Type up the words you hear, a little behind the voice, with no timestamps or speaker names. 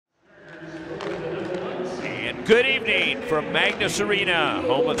Good evening from Magness Arena,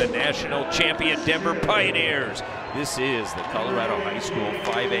 home of the national champion Denver Pioneers. This is the Colorado High School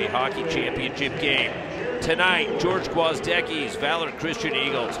 5A Hockey Championship game. Tonight, George Gwozdecki's Valor Christian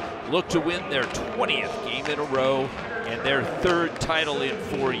Eagles look to win their 20th game in a row and their third title in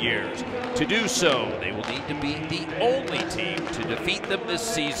 4 years. To do so, they will need to beat the only team to defeat them this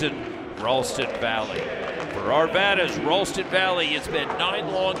season, Ralston Valley. For Arvada's Ralston Valley, it's been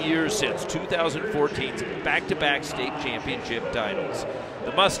 9 long years since 2014's back-to-back state championship titles.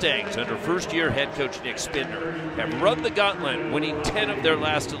 The Mustangs, under first-year head coach Nick Spindler, have run the gauntlet, winning 10 of their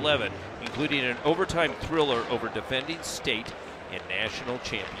last 11, including an overtime thriller over defending state and national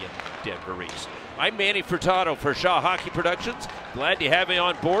champion Denver East. I'm Manny Furtado for CHSAA Hockey Productions. Glad to have you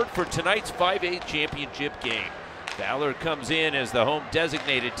on board for tonight's 5A championship game. Valor comes in as the home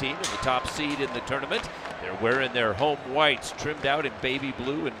designated team and the top seed in the tournament. They're wearing their home whites trimmed out in baby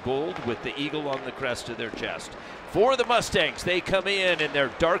blue and gold with the eagle on the crest of their chest. For the Mustangs, they come in their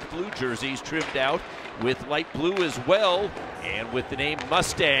dark blue jerseys trimmed out with light blue as well, and with the name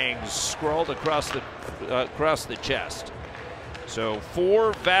Mustangs scrawled across the chest. So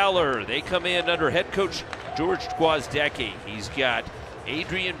for Valor, they come in under head coach George Gwozdecki. He's got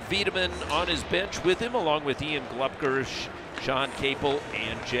Adrian Wiedemann on his bench with him, along with Ian Glupker, Sean Capel,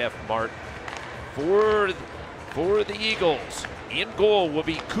 and Jeff Martin. For the Eagles, in goal will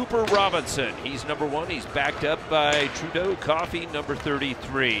be Cooper Robinson. He's number 1. He's backed up by Trudeau Coffey, number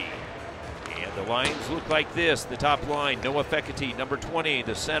 33. And the lines look like this. The top line, Noah Fecate, number 20.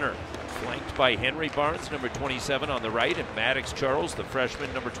 The center, flanked by Henry Barnes, number 27 on the right, and Maddox Charles, the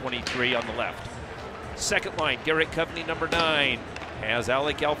freshman, number 23 on the left. Second line, Garrett Coveney, number 9. Has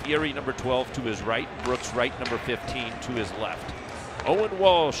Alec Alfieri, number 12, to his right. Brooks Wright, number 15, to his left. Owen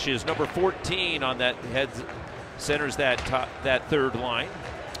Walsh is number 14 on that centers that third line.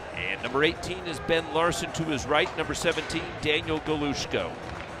 And number 18 is Ben Larson to his right. Number 17, Daniel Galushko.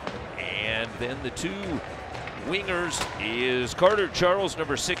 And then the two wingers is Carter Charles,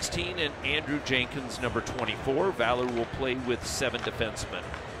 number 16, and Andrew Jenkins, number 24. Valor will play with 7 defensemen.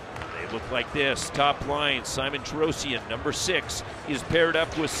 They look like this. Top line, Simon Terosian, number 6, is paired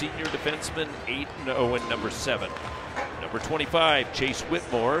up with senior defenseman Aiden Owen, number 7. Number 25, Chase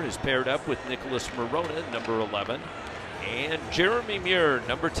Whitmore, is paired up with Nicholas Morona, number 11. And Jeremy Muir,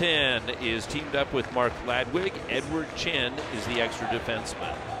 number 10, is teamed up with Mark Ladwig. Edward Chen is the extra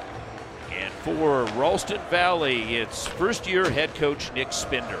defenseman. And for Ralston Valley, it's first-year head coach Nick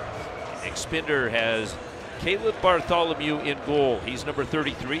Spindler. Nick Spindler has Caleb Bartholomew in goal. He's number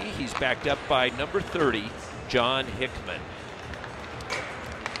 33. He's backed up by number 30, John Hickman.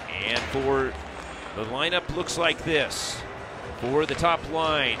 And for the lineup looks like this. For the top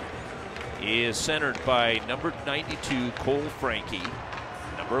line is centered by number 92, Cole Frankie.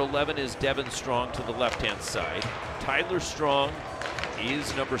 Number 11 is Devin Strong to the left-hand side. Tyler Strong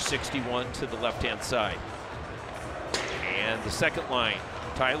is number 61 to the left-hand side. And the second line,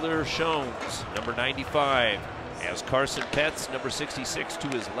 Tyler Shones, number 95, as Carson Petz, number 66 to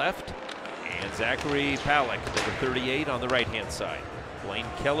his left, and Zachary Palick, number 38 on the right-hand side. Blaine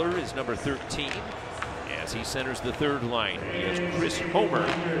Keller is number 13 as he centers the third line. He has Chris Homer,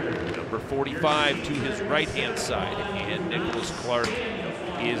 number 45 to his right-hand side, and Nicholas Clark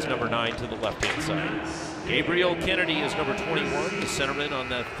is number 9 to the left-hand side. Gabriel Kennedy is number 21, the centerman on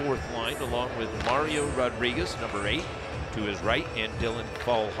that fourth line, along with Mario Rodriguez, number 8 to his right, and Dylan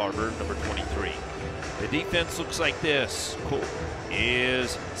Fallharber, number 23. The defense looks like this.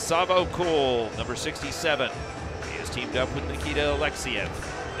 Is Savo Cole, number 67. He is teamed up with Nikita Alexiev,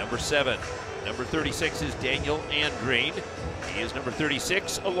 number 7. Number 36 is Daniel Andreen. He is number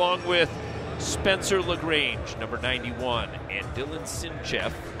 36, along with Spencer LaGrange, number 91. And Dylan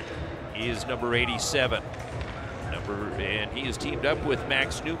Sinchef is number 87. And he is teamed up with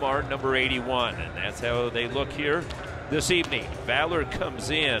Max Newmar, number 81. And that's how they look here this evening. Valor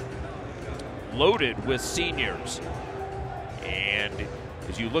comes in loaded with seniors. And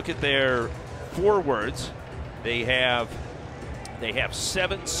as you look at their forwards, they have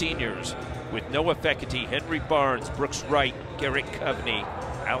 7 seniors with Noah Fecate, Henry Barnes, Brooks Wright, Garrett Coveney,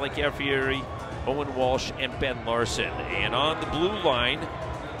 Alec Alfieri, Owen Walsh, and Ben Larson. And on the blue line,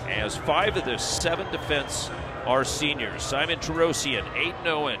 as 5 of the 7 defense are seniors: Simon Terosian, Aiden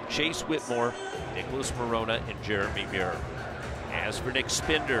Owen, Chase Whitmore, Nicholas Morona, and Jeremy Muir. As for Nick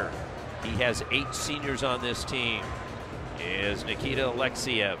Spindler, he has 8 seniors on this team. Is Nikita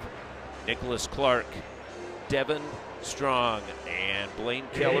Alexiev, Nicholas Clark, Devin Strong, and Blaine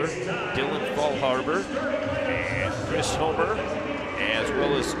Keller, Dylan Fallharber, and Chris Homer, as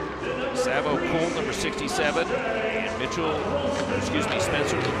well as Savo Cole, number 67, and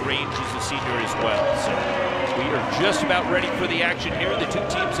Spencer LaGrange is a senior as well. So we are just about ready for the action here. The two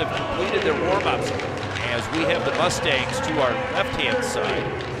teams have completed their warm-ups as we have the Mustangs to our left-hand side.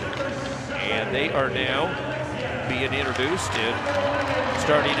 And they are now being introduced. And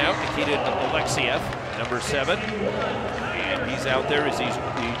starting out, Nikita Alexiev, number 7. And he's out there as he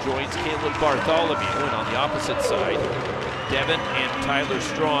joins Caleb Bartholomew. And on the opposite side, Devin and Tyler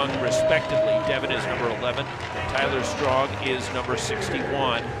Strong, respectively. Devin is number 11, and Tyler Strong is number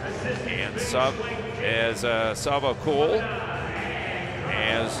 61. And Sava Cole,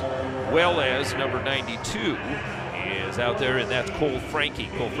 as well as number 92, is out there, and that's Cole Frankie.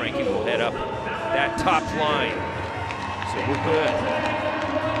 Cole Frankie will head up that top line. So we're good.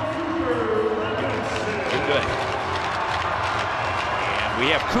 We're good. We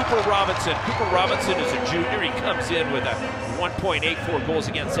have Cooper Robinson. Cooper Robinson is a junior. He comes in with a 1.84 goals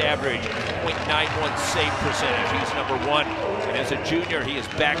against average, 0.91 save percentage. He's number 1. And as a junior, he has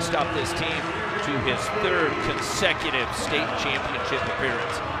backstopped this team to his 3rd consecutive state championship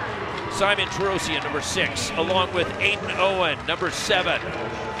appearance. Simon Tarosian, number 6, along with Aiden Owen, number 7.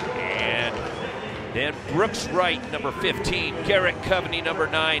 And then Brooks Wright, number 15. Garrett Coveney, number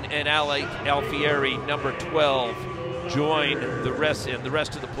 9. And Alec Alfieri, number 12. Join the rest, and the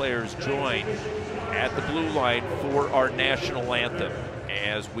rest of the players join at the blue line for our national anthem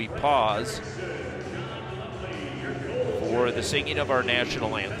as we pause for the singing of our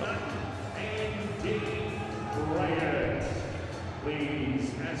national anthem.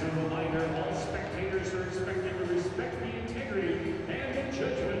 Please, as a reminder, all spectators are expected to respect the integrity and the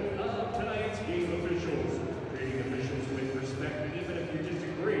judgment of tonight's game officials. Treating officials with respect, even if you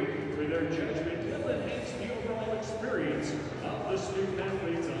disagree with their judgment, will enhance the overall experience of the student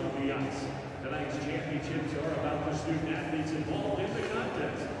athletes on the ice. Tonight's championships are about the student athletes involved in the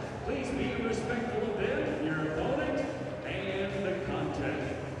contest. Please be respectful of them, your opponent, and the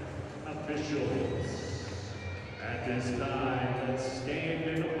contest officials. At this time, let's stand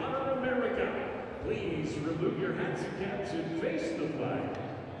and honor America. Please remove your hats and caps and face the flag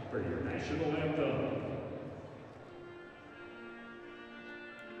for your national anthem.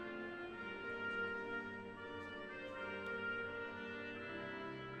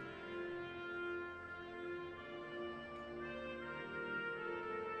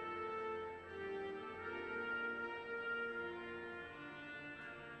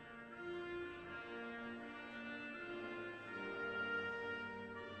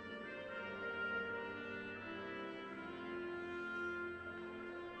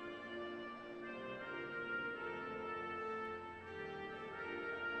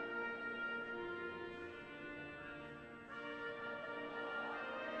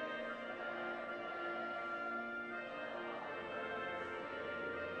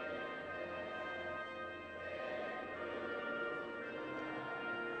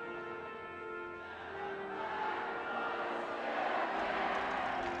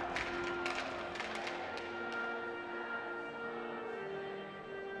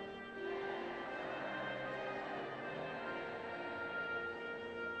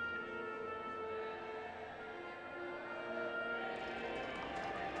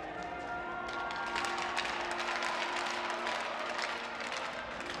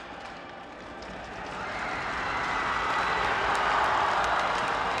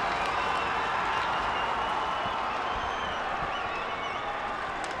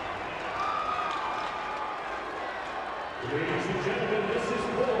 Ladies and gentlemen, this is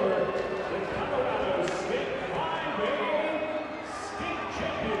for the Colorado State 5A State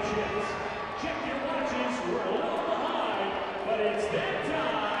Championships. Check your watches, we're a little behind, but it's that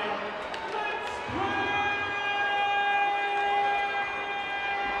time. Let's play!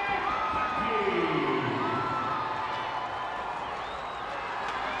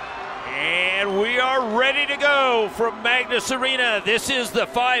 And we are ready to go from Magness Arena. This is the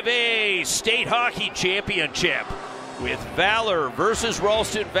 5A State Hockey Championship with Valor versus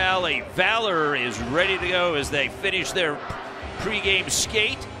Ralston Valley. Valor is ready to go as they finish their pregame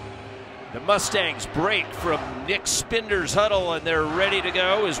skate. The Mustangs break from Nick Spinder's huddle, and they're ready to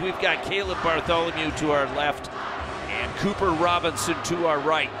go as we've got Caleb Bartholomew to our left and Cooper Robinson to our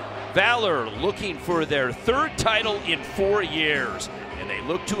right. Valor looking for their 3rd title in 4 years, and they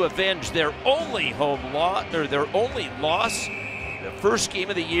look to avenge their only home loss, or their only loss, the first game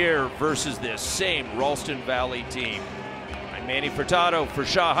of the year versus this same Ralston Valley team. I'm Manny Furtado for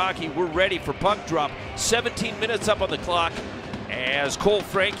Shaw Hockey. We're ready for puck drop. 17 minutes up on the clock as Cole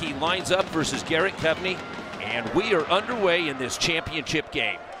Frankie lines up versus Garrett Coveney, and we are underway in this championship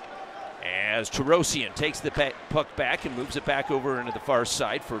game. As Tarosian takes the puck back and moves it back over into the far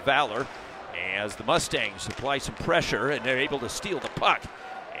side for Valor. as the Mustangs apply some pressure, and they're able to steal the puck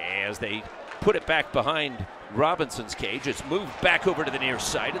as they put it back behind Robinson's cage. It's moved back over to the near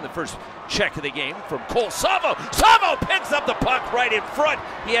side, and the first check of the game from Cole Savo. Savo picks up the puck right in front.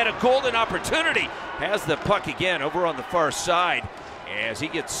 He had a golden opportunity. Has the puck again over on the far side as he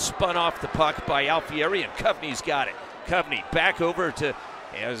gets spun off the puck by Alfieri, and Coveney's got it. Coveney back over to,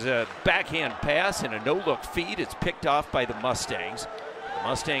 as a backhand pass and a no-look feed. It's picked off by the Mustangs. The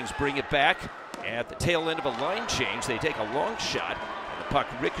Mustangs bring it back at the tail end of a line change. They take a long shot, and the puck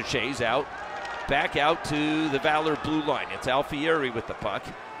ricochets out, back out to the Valor blue line. It's Alfieri with the puck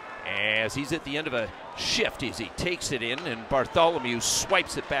as he's at the end of a shift as he takes it in, and Bartholomew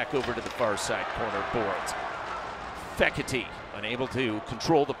swipes it back over to the far side corner boards. Fekete unable to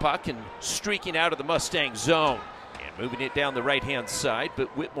control the puck and streaking out of the Mustang zone and moving it down the right-hand side,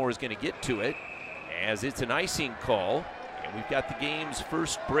 but Whitmore is going to get to it as it's an icing call, and we've got the game's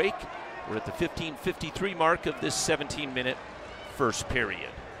first break. We're at the 15:53 mark of this 17-minute first period.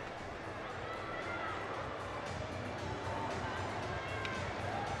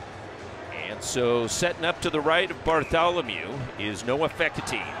 And so setting up to the right of Bartholomew is Noah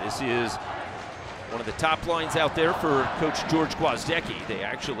Fekete. This is one of the top lines out there for Coach George Gwozdecki. They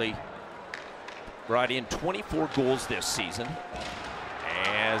actually brought in 24 goals this season,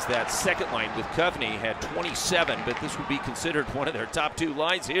 as that second line with Coveney had 27, but this would be considered one of their top two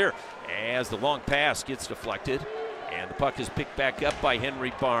lines here as the long pass gets deflected, and the puck is picked back up by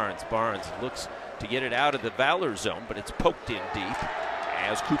Henry Barnes. Barnes looks to get it out of the Valor zone, but it's poked in deep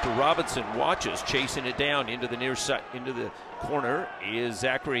as Cooper Robinson watches, chasing it down into the near side, into the corner is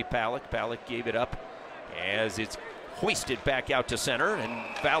Zachary Palak. Palak gave it up as it's hoisted back out to center,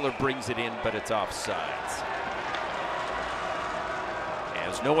 and Valor brings it in, but it's offsides.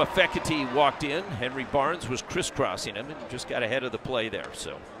 As Noah Fekete walked in, Henry Barnes was crisscrossing him and just got ahead of the play there.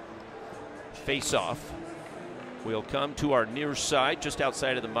 So face-off will come to our near side, just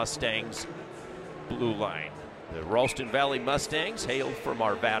outside of the Mustangs' blue line. The Ralston Valley Mustangs hail from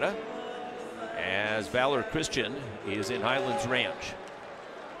Arvada, as Valor Christian is in Highlands Ranch.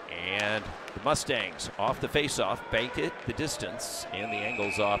 And the Mustangs off the face-off, bank it the distance, and the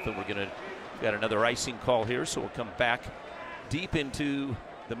angle's off, and got another icing call here, so we'll come back deep into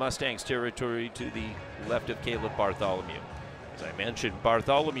the Mustangs territory to the left of Caleb Bartholomew. As I mentioned,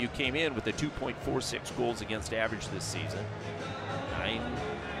 Bartholomew came in with a 2.46 goals against average this season.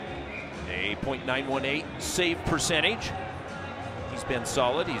 A .918 save percentage. He's been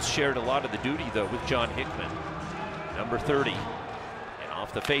solid. He's shared a lot of the duty, though, with John Hickman, number 30. And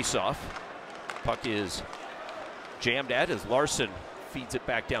off the face-off, puck is jammed at as Larson feeds it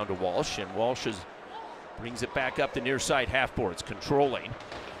back down to Walsh, and Walsh brings it back up the near side half boards, controlling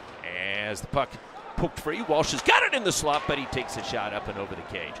as the puck poked free. Walsh has got it in the slot, but he takes a shot up and over the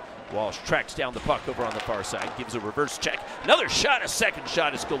cage. Walsh tracks down the puck over on the far side, gives a reverse check. Another shot, a second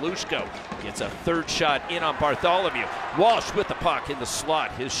shot as Galushko gets a third shot in on Bartholomew. Walsh with the puck in the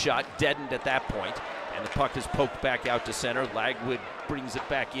slot. His shot deadened at that point, and the puck is poked back out to center. Lagwood brings it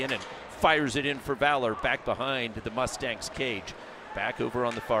back in and fires it in for Valor back behind the Mustangs' cage. Back over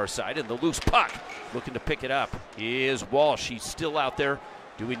on the far side, and the loose puck looking to pick it up is Walsh. He's still out there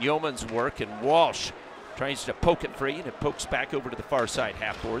doing yeoman's work, and Walsh tries to poke it free, and it pokes back over to the far side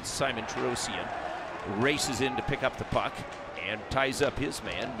half boards. Simon Tarosian races in to pick up the puck and ties up his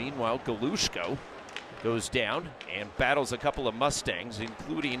man. Meanwhile, Galushko goes down and battles a couple of Mustangs,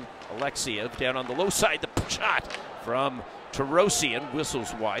 including Alexiev down on the low side. The shot from Tarosian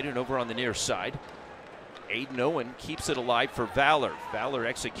whistles wide and over on the near side. Aiden Owen keeps it alive for Valor. Valor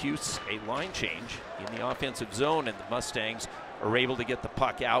executes a line change in the offensive zone, and the Mustangs are able to get the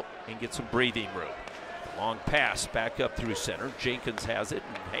puck out and get some breathing room. Long pass back up through center. Jenkins has it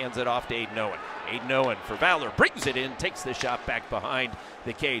and hands it off to Aiden Owen. Aiden Owen for Valor brings it in, takes the shot back behind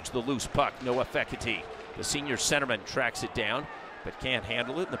the cage. The loose puck, Noah Fekete. The senior centerman tracks it down, but can't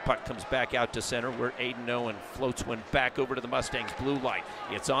handle it, and the puck comes back out to center, where Aiden Owen floats one back over to the Mustangs' blue line.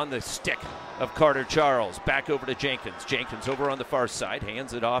 It's on the stick of Carter Charles. Back over to Jenkins. Jenkins over on the far side,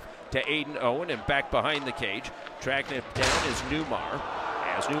 hands it off to Aiden Owen, and back behind the cage. Tracking it down is Newmar.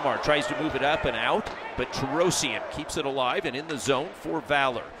 As Newmar tries to move it up and out, but Tarosian keeps it alive and in the zone for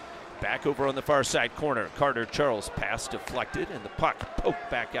Valor. Back over on the far side corner, Carter Charles pass deflected, and the puck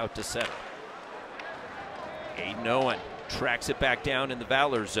poked back out to center. Aiden Owen tracks it back down in the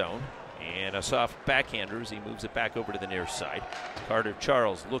Valor zone, and a soft backhander as he moves it back over to the near side. Carter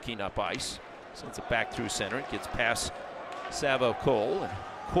Charles looking up ice, sends it back through center. It gets past Savo Cole, and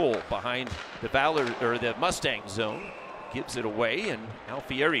Cole behind the Valor or the Mustang zone gives it away, and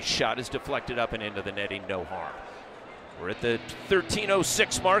Alfieri's shot is deflected up and into the netting, no harm. We're at the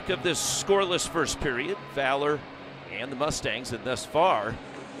 13:06 mark of this scoreless first period. Valor and the Mustangs, and thus far,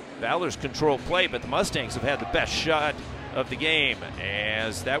 Valor's controlled play, but the Mustangs have had the best shot of the game,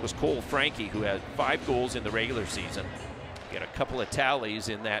 as that was Cole Frankie, who had 5 goals in the regular season. Get a couple of tallies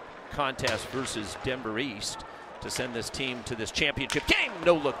in that contest versus Denver East to send this team to this championship game.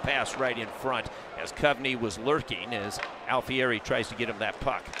 No-look pass right in front as Coveney was lurking as Alfieri tries to get him that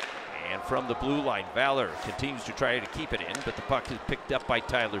puck. And from the blue line, Valor continues to try to keep it in, but the puck is picked up by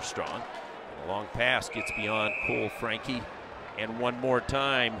Tyler Strong. And a long pass gets beyond Cole Frankie. And one more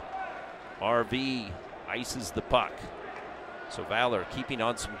time, RV ices the puck. So Valor keeping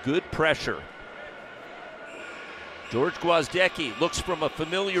on some good pressure. George Gwozdecki looks from a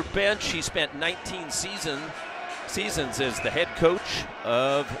familiar bench. He spent 19 seasons as the head coach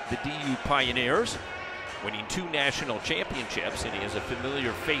of the DU Pioneers, winning 2 national championships, and he has a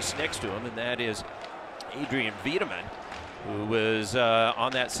familiar face next to him, and that is Adrian Wiedemann, who was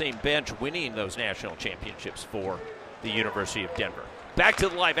on that same bench winning those national championships for the University of Denver. Back to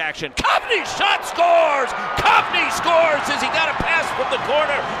the live action. Coveney shot, scores! Coveney scores as he got a pass from the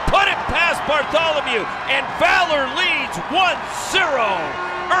corner, put it past Bartholomew, and Valor leads 1-0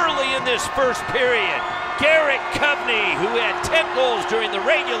 early in this first period. Garrett Coveney, who had 10 goals during the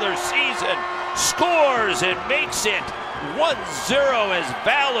regular season, scores and makes it 1-0 as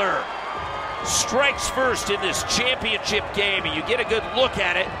Valor strikes first in this championship game. And you get a good look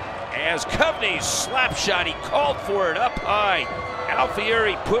at it as Coveney's slap shot, he called for it up high.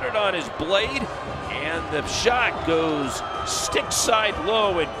 Alfieri put it on his blade, and the shot goes stick side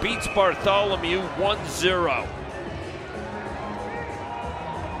low and beats Bartholomew 1-0.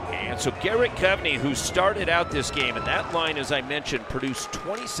 And so Garrett Coveney, who started out this game, and that line, as I mentioned, produced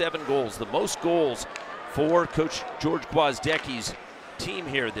 27 goals, the most goals for Coach George Gwozdecki's team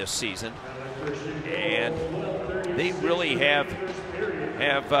here this season. And they really have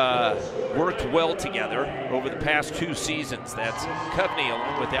worked well together over the past 2 seasons. That's Coveney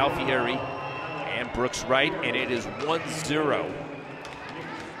along with Alfieri and Brooks Wright, and it is 1-0.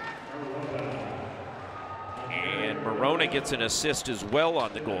 And Morona gets an assist as well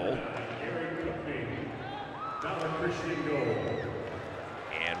on the goal.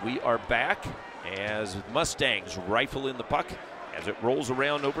 And we are back as Mustangs rifle in the puck as it rolls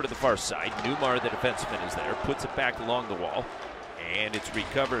around over to the far side. Newmar, the defenseman, is there, puts it back along the wall, and it's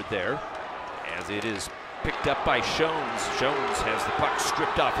recovered there as it is picked up by Shones. Shones has the puck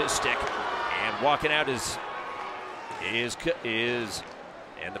stripped off his stick, and walking out is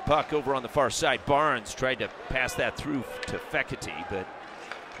and the puck over on the far side. Barnes tried to pass that through to Fekete, but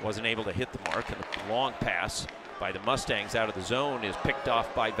wasn't able to hit the mark, and the long pass by the Mustangs out of the zone is picked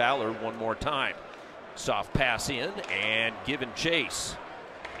off by Valor one more time. Soft pass in, and given chase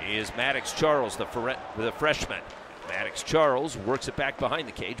is Maddox Charles, the freshman. Maddox Charles works it back behind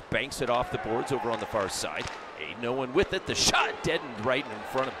the cage, banks it off the boards over on the far side. No one with it. The shot deadened right in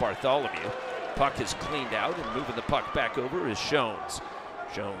front of Bartholomew. Puck is cleaned out, and moving the puck back over is Shones.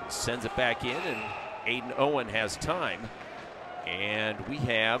 Shones sends it back in, and Aiden Owen has time. And we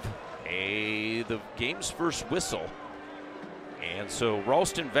have the game's first whistle. And so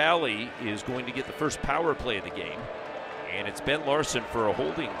Ralston Valley is going to get the first power play of the game. And it's Ben Larson for a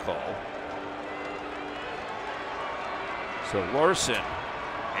holding call. So Larson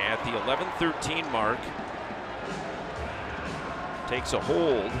at the 11:13 mark takes a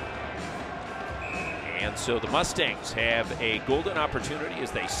hold. And so the Mustangs have a golden opportunity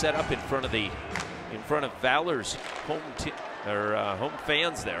as they set up in front of Valor's home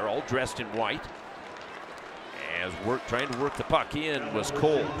fans there, all dressed in white. As trying to work the puck in was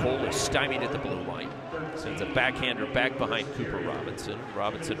Cole. Cole is stymied at the blue line. Sends a backhander back behind Cooper Robinson.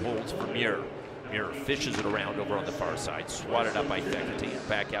 Robinson holds for Muir. Muir fishes it around over on the far side, swatted up by Fekete and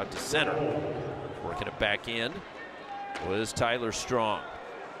back out to center. Working it back in was Tyler Strong.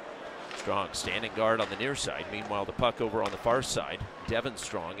 Strong standing guard on the near side. Meanwhile, the puck over on the far side. Devin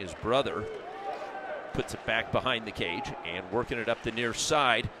Strong, his brother, puts it back behind the cage and working it up the near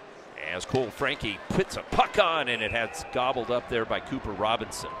side as Cole Frankie puts a puck on, and it has gobbled up there by Cooper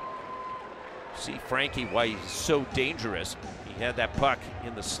Robinson. See Frankie, why he's so dangerous. He had that puck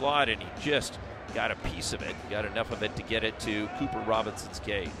in the slot, and he just got a piece of it, got enough of it to get it to Cooper Robinson's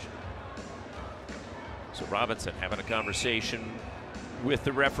cage. So Robinson having a conversation with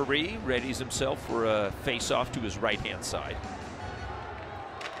the referee, readies himself for a face-off to his right-hand side.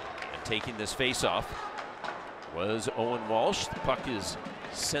 And taking this face-off was Owen Walsh. The puck is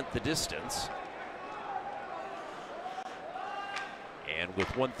sent the distance. And with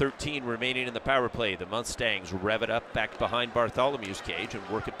 1:13 remaining in the power play, the Mustangs rev it up back behind Bartholomew's cage and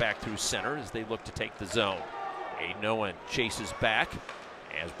work it back through center as they look to take the zone. Aiden Owen chases back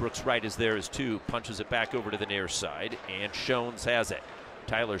as Brooks Wright is there as two, punches it back over to the near side, and Shones has it.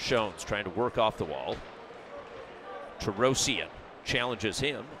 Tyler Shones trying to work off the wall. Terosian challenges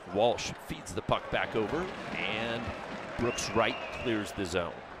him. Walsh feeds the puck back over, and Brooks Wright clears the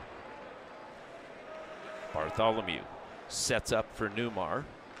zone. Bartholomew sets up for Newmar.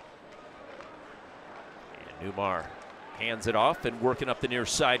 And Newmar hands it off, and working up the near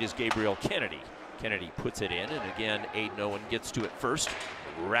side is Gabriel Kennedy. Kennedy puts it in, and again, Aiden Owen gets to it first,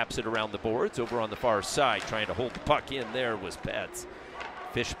 wraps it around the boards. Over on the far side, trying to hold the puck in there was Pets.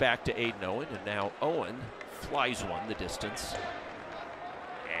 Fish back to Aiden Owen, and now Owen flies one the distance.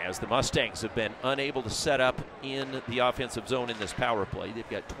 As the Mustangs have been unable to set up in the offensive zone in this power play, they've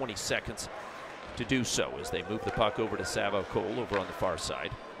got 20 seconds to do so as they move the puck over to Savo Cole over on the far side.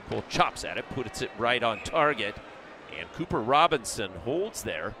 Cole chops at it, puts it right on target, and Cooper Robinson holds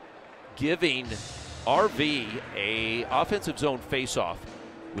there, giving RV a offensive zone face-off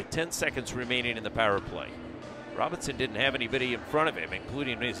with 10 seconds remaining in the power play. Robinson didn't have anybody in front of him,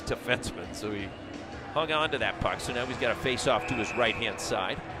 including his defenseman, so he hung on to that puck. So now he's got a face-off to his right-hand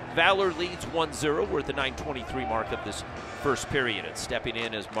side. Valor leads 1-0. We're at the 9:23 mark of this first period. And stepping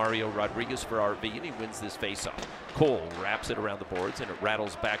in is Mario Rodriguez for RV, and he wins this face-off. Cole wraps it around the boards, and it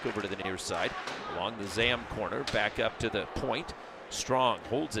rattles back over to the near side. Along the Zam corner, back up to the point. Strong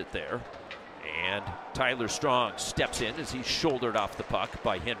holds it there. And Tyler Strong steps in as he's shouldered off the puck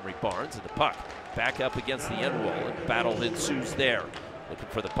by Henry Barnes. And the puck back up against the end wall, and battle ensues there. Looking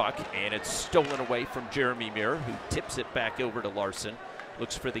for the puck, and it's stolen away from Jeremy Muir, who tips it back over to Larson.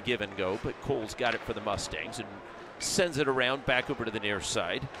 Looks for the give and go, but Cole's got it for the Mustangs and sends it around back over to the near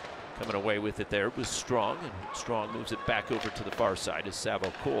side. Coming away with it there was Strong, and Strong moves it back over to the far side as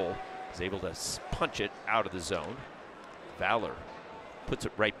Savo Cole is able to punch it out of the zone. Valor puts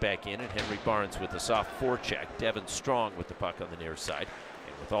it right back in, and Henry Barnes with a soft forecheck. Devin Strong with the puck on the near side,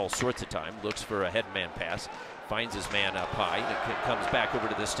 and with all sorts of time, looks for a head-man pass, finds his man up high, and it comes back over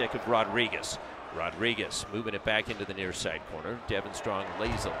to the stick of Rodriguez. Rodriguez moving it back into the near side corner. Devin Strong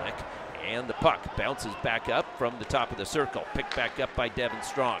lays a lick, and the puck bounces back up from the top of the circle. Picked back up by Devin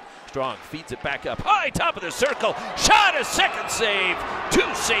Strong. Strong feeds it back up high, top of the circle. Shot, a second save. 2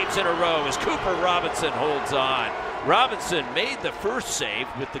 saves in a row as Cooper Robinson holds on. Robinson made the first save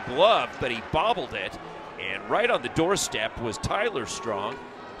with the glove, but he bobbled it. And right on the doorstep was Tyler Strong.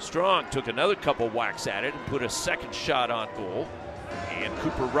 Strong took another couple whacks at it and put a second shot on goal. And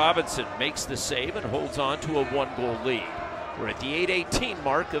Cooper Robinson makes the save and holds on to a 1-goal lead. We're at the 8:18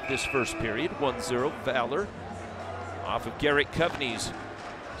 mark of this first period. 1-0 Valor off of Garrett Coveney's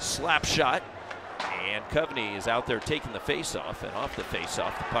slap shot. And Coveney is out there taking the face-off, and off the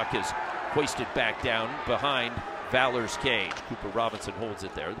face-off, the puck is hoisted back down behind Valor's cage. Cooper Robinson holds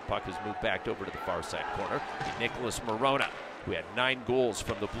it there. The puck is moved back over to the far side corner. And Nicholas Morona, who had 9 goals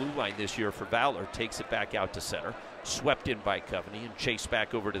from the blue line this year for Valor, takes it back out to center. Swept in by Coveney and chased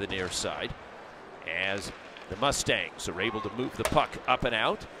back over to the near side as the Mustangs are able to move the puck up and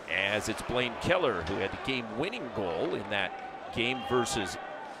out, as it's Blaine Keller who had the game-winning goal in that game versus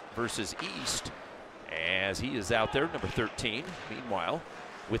East, as he is out there, number 13. Meanwhile,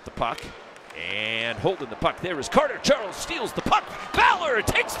 with the puck and holding the puck there is Carter Charles. Steals the puck. Valor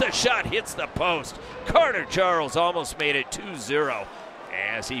takes the shot, hits the post. Carter Charles almost made it 2-0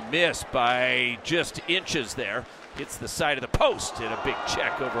 as he missed by just inches there. Hits the side of the post, and a big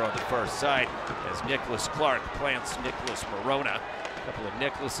check over on the far side as Nicholas Clark plants Nicholas Morona. A couple of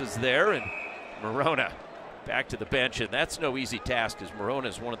Nicholases there, and Morona back to the bench, and that's no easy task as Morona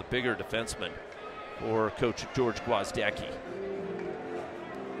is one of the bigger defensemen for Coach George Gwozdecki.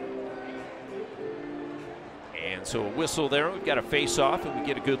 And so a whistle there. We've got a face-off, and we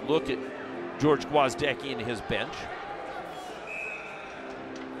get a good look at George Gwozdecki and his bench.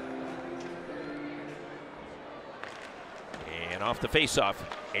 And off the face-off,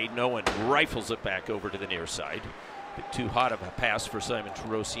 Aiden Owen rifles it back over to the near side. Bit too hot of a pass for Simon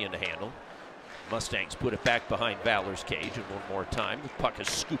Terosian to handle. Mustangs put it back behind Valor's cage, and one more time, the puck is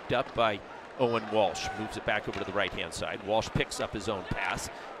scooped up by Owen Walsh. Moves it back over to the right-hand side. Walsh picks up his own pass,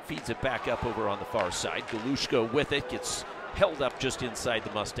 feeds it back up over on the far side. Galushko with it, gets held up just inside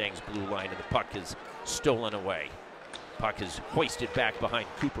the Mustangs' blue line, and the puck is stolen away. Puck is hoisted back behind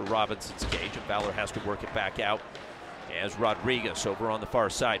Cooper Robinson's cage, and Valor has to work it back out as Rodriguez over on the far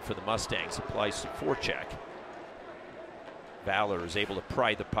side for the Mustangs applies some forecheck. Valor is able to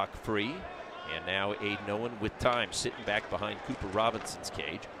pry the puck free, and now Aiden Owen with time sitting back behind Cooper Robinson's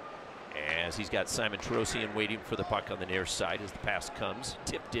cage as he's got Simon Terosian waiting for the puck on the near side as the pass comes,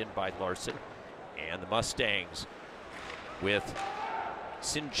 tipped in by Larson. And the Mustangs with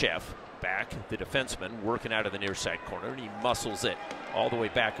Sinchev back, the defenseman, working out of the near side corner, and he muscles it all the way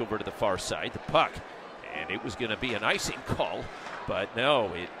back over to the far side. The puck, and it was going to be an icing call, but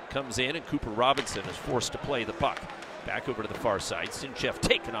no, it comes in, and Cooper Robinson is forced to play the puck. Back over to the far side. Sinchev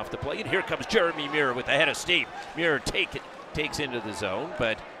taken off the play, and here comes Jeremy Muir with the head of steam. Muir takes into the zone,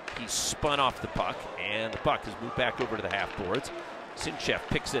 but he spun off the puck, and the puck is moved back over to the half boards. Sinchev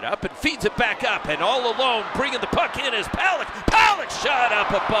picks it up and feeds it back up, and all alone bringing the puck in is Palak. Palak shot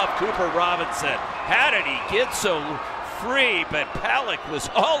up above Cooper Robinson. How did he get so free? But Palak was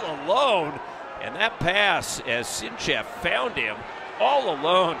all alone, and that pass, as Sinchev found him all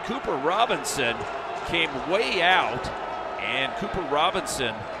alone, Cooper Robinson came way out, and Cooper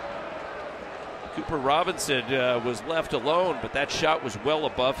Robinson was left alone, but that shot was well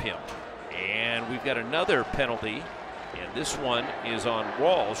above him. And we've got another penalty, and this one is on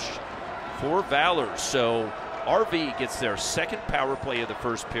Walsh for Valor. So RV gets their second power play of the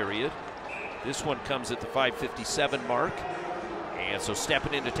first period. This one comes at the 5:57 mark. And so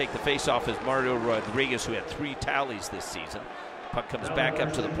stepping in to take the face-off is Mario Rodriguez, who had 3 tallies this season. Puck comes back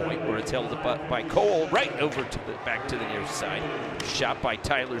up to the point where it's held by Cole, right over to back to the near side. Shot by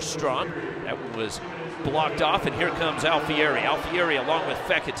Tyler Strong. That one was blocked off, and here comes Alfieri. Alfieri along with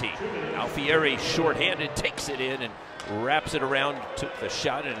Fekete. Alfieri shorthanded, takes it in and wraps it around, took the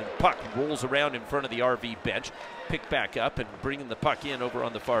shot, and the puck rolls around in front of the RV bench. Picked back up, and bringing the puck in over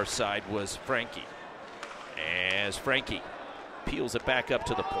on the far side was Frankie. As Frankie peels it back up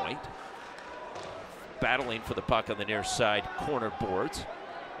to the point, battling for the puck on the near side corner boards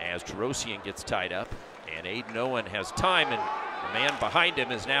as Terosian gets tied up, and Aiden Owen has time, and the man behind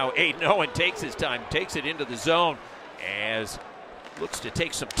him is now Aiden Owen. Takes his time, takes it into the zone as looks to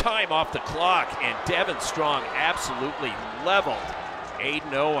take some time off the clock, and Devin Strong absolutely leveled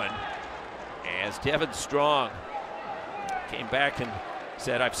Aiden Owen as Devin Strong came back and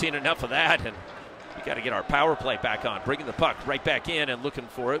said, I've seen enough of that, and we got to get our power play back on. Bringing the puck right back in and looking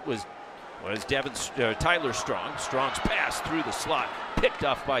for it was Tyler Strong. Strong's pass through the slot, picked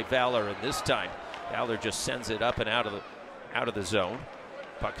off by Valor, and this time Valor just sends it up and out of the zone.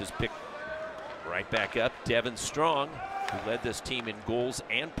 Puck is picked right back up. Devin Strong, who led this team in goals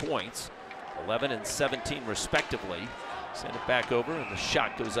and points, 11 and 17 respectively, send it back over, and the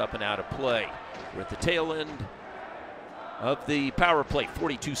shot goes up and out of play. We're at the tail end of the power play,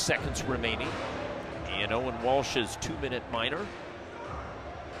 42 seconds remaining, and Owen Walsh's 2-minute minor.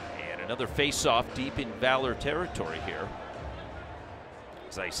 Another face-off deep in Valor territory here.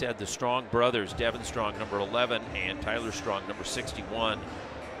 As I said, the Strong brothers, Devin Strong, number 11, and Tyler Strong, number 61,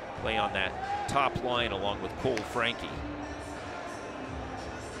 play on that top line along with Cole Frankie.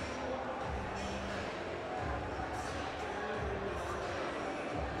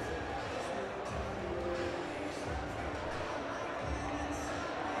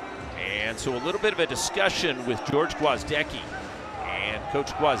 And so a little bit of a discussion with George Gwozdecki. And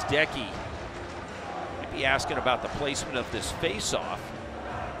Coach Gwozdecki might be asking about the placement of this face-off.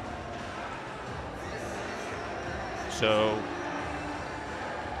 So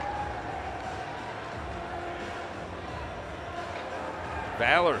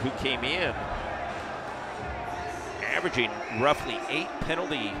Valor, who came in averaging roughly 8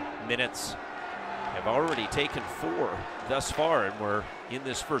 penalty minutes, have already taken 4 thus far, and we're in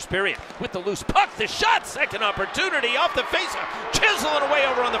this first period. With the loose puck, the shot, second opportunity off the faceoff, chiseling away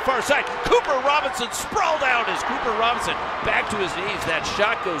over on the far side. Cooper Robinson sprawled out as Cooper Robinson back to his knees. That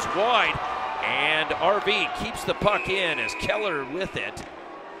shot goes wide, and RV keeps the puck in as Keller with it,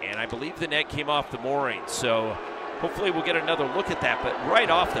 and I believe the net came off the mooring. So hopefully we'll get another look at that, but right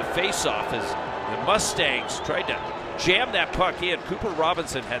off the faceoff as the Mustangs tried to jam that puck in. Cooper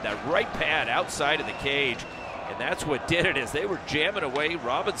Robinson had that right pad outside of the cage, and that's what did it. As they were jamming away,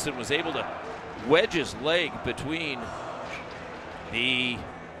 Robinson was able to wedge his leg between the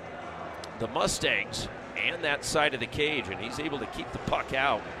Mustangs and that side of the cage, and he's able to keep the puck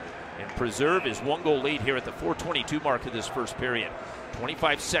out and preserve his 1-goal lead here at the 4:22 mark of this first period.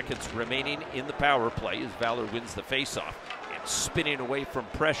 25 seconds remaining in the power play as Valor wins the faceoff, and spinning away from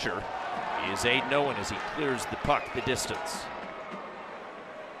pressure is Aiden Owen as he clears the puck the distance.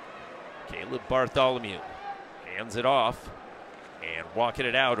 Caleb Bartholomew hands it off, and walking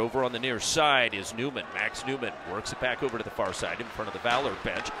it out over on the near side is Newman. Max Newman works it back over to the far side in front of the Valor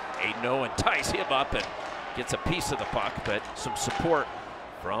bench. Aiden Owen ties him up and gets a piece of the puck, but some support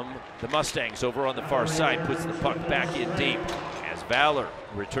from the Mustangs over on the far side puts the puck back in deep as Valor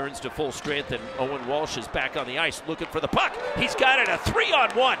returns to full strength, and Owen Walsh is back on the ice looking for the puck. He's got it, a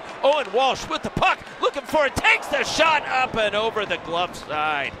 3-on-1. Owen Walsh with the puck, looking for it, takes the shot up and over the glove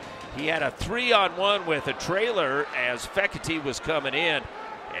side. He had a 3-on-1 with a trailer as Fekete was coming in.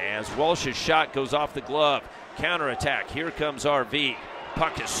 as Walsh's shot goes off the glove. Counterattack, here comes RV.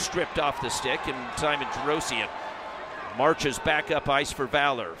 Puck is stripped off the stick, and Simon Tarosian marches back up ice for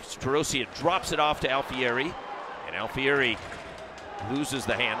Valor. Tarosian drops it off to Alfieri, and Alfieri loses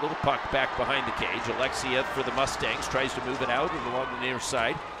the handle. The puck back behind the cage. Alexiev for the Mustangs tries to move it out and along the near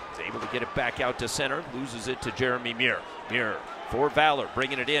side. Is able to get it back out to center, loses it to Jeremy Muir. Muir for Valor,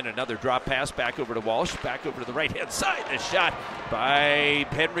 bringing it in. Another drop pass back over to Walsh, back over to the right-hand side. The shot by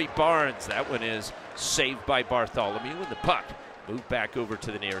Henry Barnes. That one is saved by Bartholomew, and the puck moved back over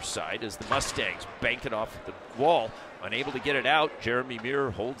to the near side as the Mustangs bank it off the wall. Unable to get it out. Jeremy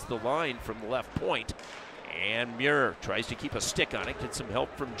Muir holds the line from the left point, and Muir tries to keep a stick on it, gets some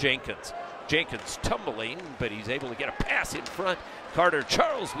help from Jenkins. Jenkins tumbling, but he's able to get a pass in front. Carter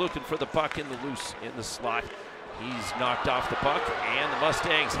Charles looking for the puck in the slot. He's knocked off the puck, and the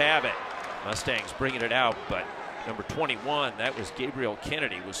Mustangs have it. Mustangs bringing it out, but number 21, that was Gabriel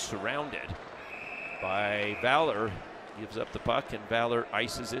Kennedy, was surrounded by Valor. Gives up the puck, and Valor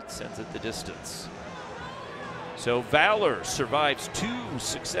ices it, sends it the distance. So Valor survives 2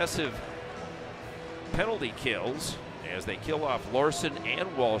 successive penalty kills as they kill off Larson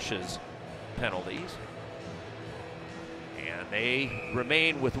and Walsh's penalties. And they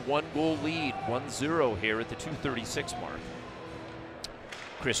remain with 1-goal lead, 1-0 here at the 2:36 mark.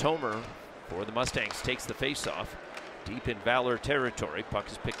 Chris Homer for the Mustangs takes the faceoff deep in Valor territory. Puck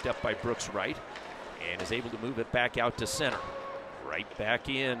is picked up by Brooks Wright and is able to move it back out to center. Right back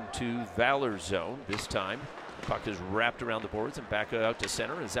into Valor's zone. This time the puck is wrapped around the boards and back out to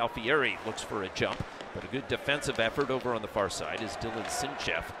center as Alfieri looks for a jump, but a good defensive effort over on the far side as Dylan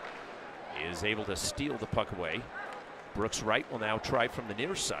Sinchev is able to steal the puck away. Brooks Wright will now try from the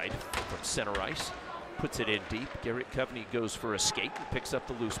near side from center ice. Puts it in deep. Garrett Coveney goes for a skate and picks up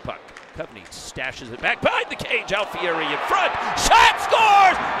the loose puck. Coveney stashes it back behind the cage. Alfieri in front. Shot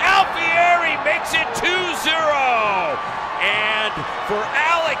scores! Alfieri makes it 2-0. And for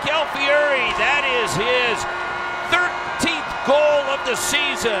Alec Alfieri, that is his 13th goal of the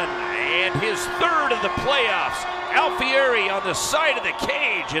season and his 3rd of the playoffs. Alfieri on the side of the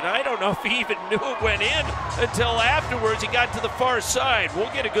cage, and I don't know if he even knew it went in until afterwards he got to the far side.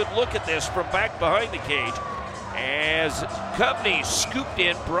 We'll get a good look at this from back behind the cage as Coveney scooped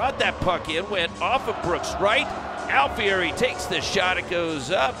in, brought that puck in, went off of Brooks Wright. Alfieri takes the shot, it goes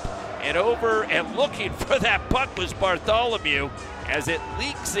up and over, and looking for that puck was Bartholomew as it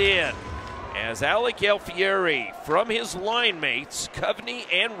leaks in. As Alec Alfieri from his line mates, Coveney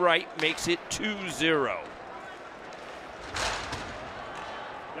and Wright, makes it 2-0.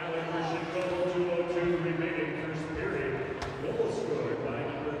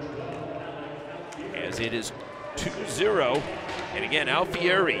 As it is 2-0, and again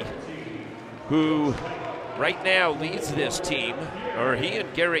Alfieri, who right now leads this team, or he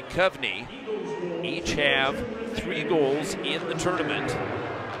and Garrett Coveney each have 3 goals in the tournament,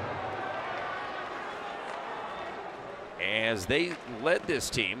 as they led this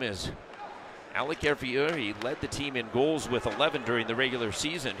team. As Alec Alfieri led the team in goals with 11 during the regular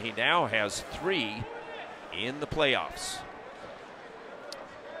season, he now has 3 in the playoffs.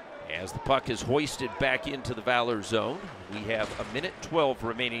 As the puck is hoisted back into the Valor zone, we have 1:12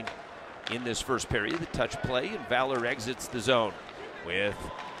 remaining in this first period. The touch play, and Valor exits the zone with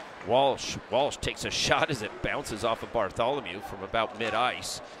Walsh. Walsh takes a shot as it bounces off of Bartholomew from about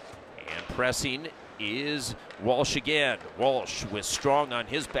mid-ice, and pressing is Walsh again. Walsh was strong on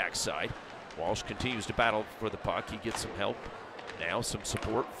his backside. Walsh continues to battle for the puck. He gets some help. Now some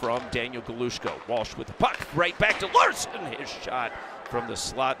support from Daniel Galushko. Walsh with the puck right back to Larson. His shot from the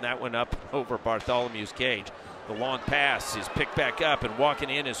slot, and that went up over Bartholomew's cage. The long pass is picked back up, and walking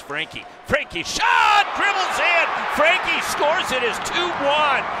in is Frankie. Frankie shot, dribbles in. Frankie scores. It is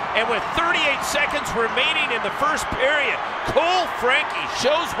 2-1, and with 38 seconds remaining in the first period, Cole Frankie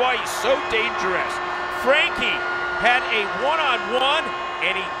shows why he's so dangerous. Frankie had a one-on-one,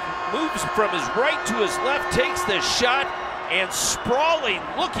 and he moves from his right to his left, takes the shot, and sprawling,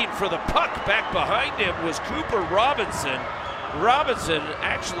 looking for the puck back behind him was Cooper Robinson. Robinson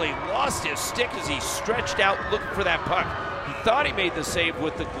actually lost his stick as he stretched out looking for that puck. He thought he made the save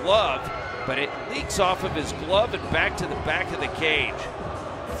with the glove, but it leaks off of his glove and back to the back of the cage.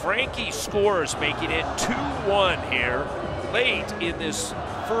 Frankie scores, making it 2-1 here late in this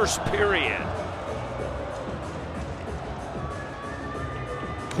first period.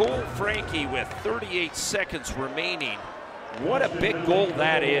 Cole Frankie with 38 seconds remaining. What a big goal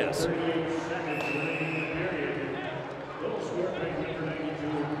that is.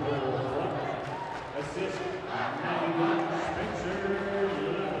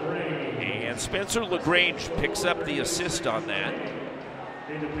 And Spencer LaGrange picks up the assist on that.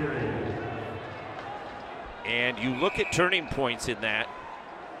 in the period. And you look at turning points in that,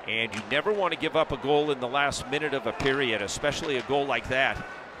 and you never want to give up a goal in the last minute of a period, especially a goal like that,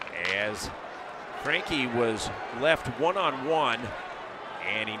 as Frankie was left one-on-one,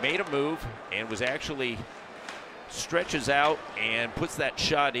 and he made a move and was actually stretches out and puts that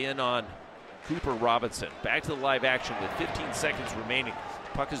shot in on Cooper Robinson. Back to the live action with 15 seconds remaining.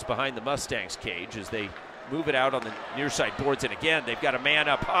 Puck is behind the Mustangs cage as they move it out on the near side boards, and again they've got a man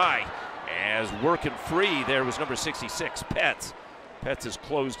up high as working free there was number 66, Petz. Petz is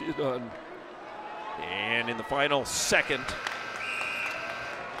closed in on, and in the final second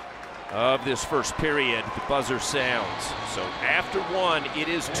of this first period, the buzzer sounds. So after one, it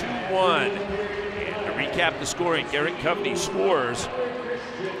is 2-1. And to recap the scoring, Garrett Coveney scores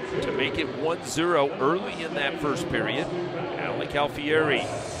to make it 1-0 early in that first period. Alec Alfieri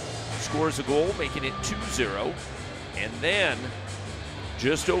scores a goal, making it 2-0. And then,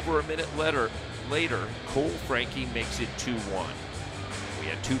 just over a minute later, Cole Frankie makes it 2-1. We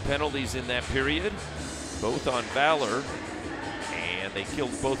had 2 penalties in that period, both on Valor, and they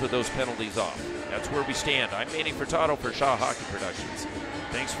killed both of those penalties off. That's where we stand. I'm Manny Furtado for CHSAA Hockey Productions.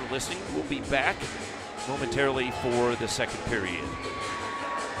 Thanks for listening. We'll be back momentarily for the second period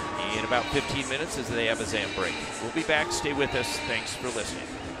in about 15 minutes as they have a Zam break. We'll be back. Stay with us. Thanks for listening.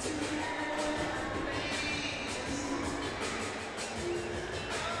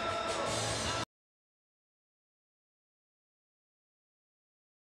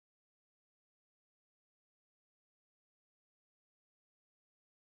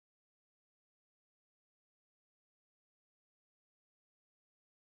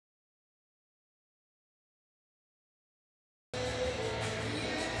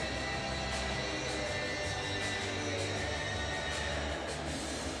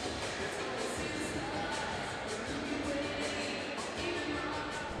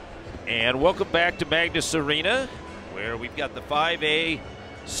 And welcome back to Magness Arena, where we've got the 5A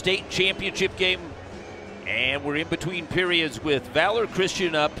state championship game, and we're in between periods with Valor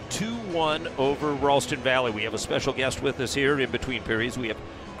Christian up 2-1 over Ralston Valley. We have a special guest with us here in between periods. We have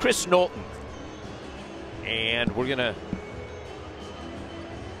Chris Knowlton, and we've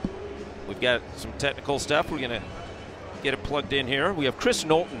got some technical stuff. We're gonna get it plugged in here. We have Chris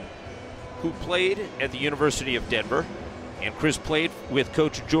Knowlton, who played at the University of Denver. And Chris played with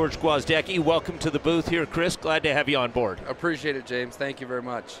Coach George Gwozdecki. Welcome to the booth here, Chris. Glad to have you on board. Appreciate it, James. Thank you very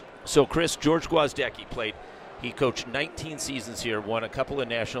much. So, Chris, George Gwozdecki played. He coached 19 seasons here, won a couple of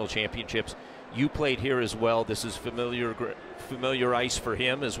national championships. You played here as well. This is familiar ice for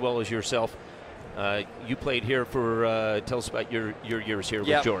him as well as yourself. You played here for, tell us about your years here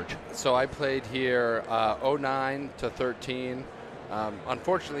with George. So I played here 09 to 13.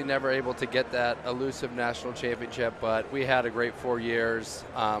 Unfortunately, never able to get that elusive national championship, but we had a great 4 years.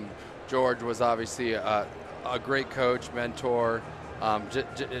 George was obviously a great coach, mentor,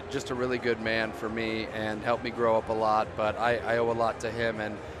 just a really good man for me and helped me grow up a lot, but I owe a lot to him,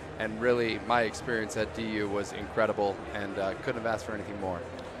 and really my experience at DU was incredible and couldn't have asked for anything more.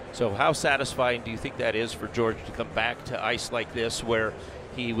 So how satisfying do you think that is for George to come back to ice like this, where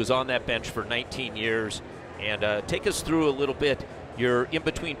he was on that bench for 19 years? And take us through a little bit. You're in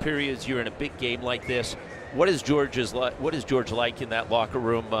between periods. You're in a big game like this. What is George like in that locker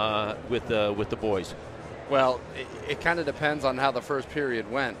room with the boys? Well, it kind of depends on how the first period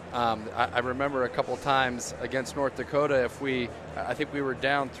went. I remember a couple times against North Dakota, I think we were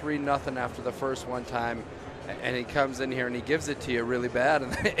down 3-0 after the first one time, and he comes in here and he gives it to you really bad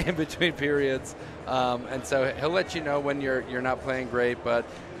in between periods. And so he'll let you know when you're not playing great, but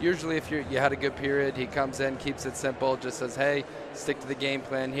usually if you had a good period, he comes in, keeps it simple, just says, hey, stick to the game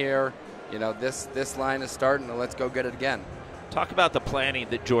plan here. You know, this line is starting, and let's go get it again. Talk about the planning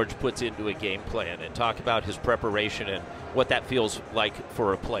that George puts into a game plan, and talk about his preparation and what that feels like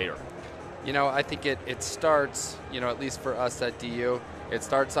for a player. You know, I think it starts, at least for us at DU, it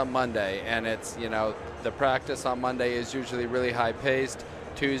starts on Monday, and it's, the practice on Monday is usually really high-paced.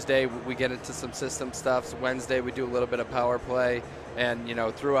 Tuesday, we get into some system stuff. Wednesday, we do a little bit of power play. And,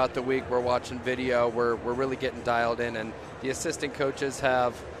 throughout the week, we're watching video. We're really getting dialed in. And the assistant coaches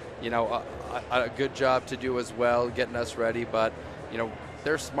have, a good job to do as well, getting us ready. But,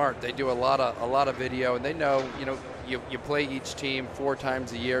 they're smart. They do a lot of video, and they know, you play each team 4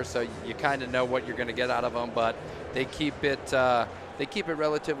 times a year, so you kind of know what you're going to get out of them. But they keep it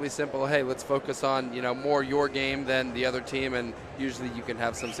relatively simple. Hey, let's focus on, more your game than the other team, and usually you can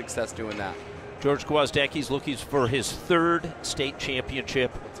have some success doing that. George Gwozdecki's looking for his 3rd state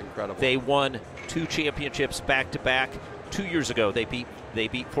championship. That's incredible. They won 2 championships back-to-back. 2 years ago, they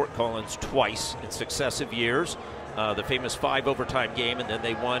beat Fort Collins twice in successive years. the famous 5 overtime game, and then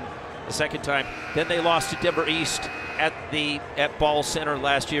they won the second time. Then they lost to Denver East at Ball Center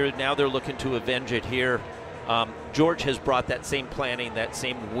last year. Now they're looking to avenge it here. George has brought that same planning, that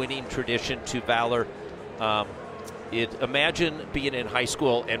same winning tradition to Valor. Imagine being in high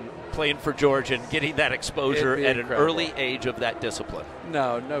school and playing for George and getting that exposure at an early age of that discipline.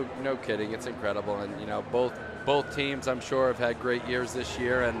 No kidding. It's incredible, and you know both teams I'm sure have had great years this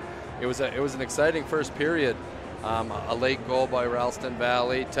year, and it was an exciting first period. A late goal by Ralston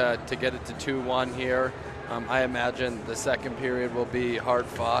Valley to get it to 2-1 here. I imagine the second period will be hard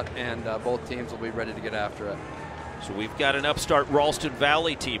fought, and both teams will be ready to get after it. So we've got an upstart Ralston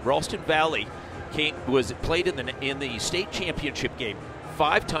Valley team. Ralston Valley was played in the state championship game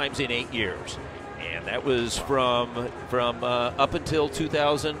 5 times in 8 years, and that was from up until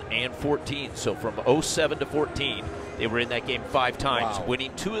 2014. So from 07 to 14, they were in that game 5 times, wow,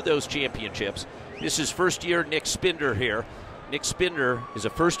 winning 2 of those championships. This is first year Nick Spinder here. Nick Spinder is a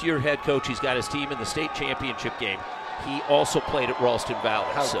first-year head coach. He's got his team in the state championship game. He also played at Ralston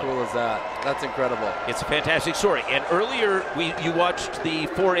Valley. How cool is that? That's incredible. It's a fantastic story. And earlier, you watched the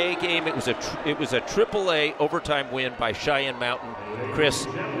 4A game. It was a AAA overtime win by Cheyenne Mountain. Chris,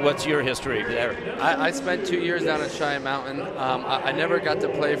 what's your history there? I spent 2 years down at Cheyenne Mountain. I never got to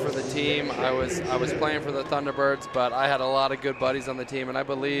play for the team. I was playing for the Thunderbirds, but I had a lot of good buddies on the team, and I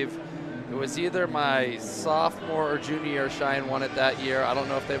believe it was either my sophomore or junior year Cheyenne won it that year. I don't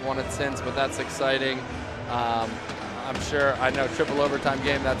know if they've won it since, but that's exciting. I'm sure, I know, triple overtime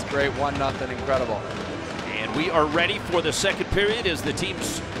game, that's great, 1-0, incredible. And we are ready for the second period as the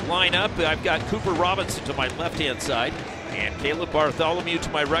teams line up. I've got Cooper Robinson to my left-hand side and Caleb Bartholomew to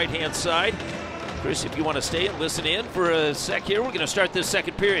my right-hand side. Chris, if you want to stay and listen in for a sec here, we're going to start this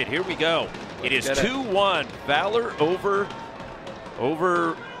second period. Here we go. It is 2-1, Valor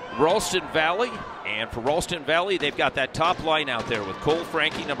over Ralston Valley. And for Ralston Valley, they've got that top line out there with Cole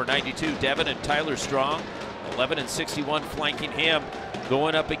Frankie, number 92, Devin and Tyler Strong, 11 and 61 flanking him,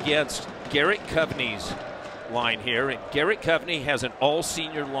 going up against Garrett Coveney's line here. And Garrett Coveney has an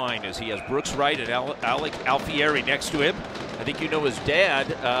all-senior line as he has Brooks Wright and Alec Alfieri next to him. I think you know his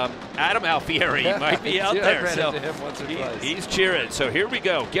dad, Adam Alfieri, might be out there. So he's cheering. So here we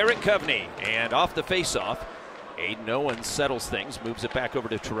go. Garrett Coveney, and off the face-off, Aiden Owens settles things, moves it back over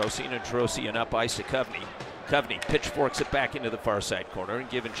to Terosian, and Terosian up ice to Coveney. Coveney pitchforks it back into the far side corner, and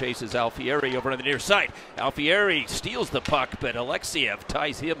giving chase is Alfieri over on the near side. Alfieri steals the puck, but Alexiev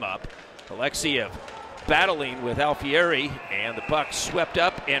ties him up. Alexiev battling with Alfieri, and the puck swept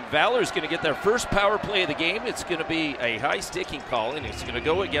up, and Valor's going to get their first power play of the game. It's going to be a high sticking call, and it's going to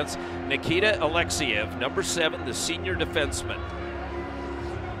go against Nikita Alexiev, number 7, the senior defenseman.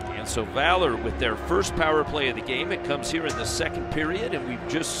 And so Valor with their first power play of the game. It comes here in the second period, and we've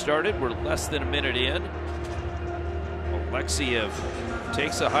just started. We're less than a minute in. Alexiev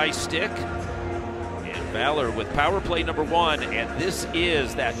takes a high stick. And Valor with power play number 1, and this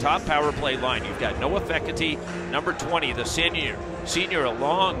is that top power play line. You've got Noah Fecity, number 20, the senior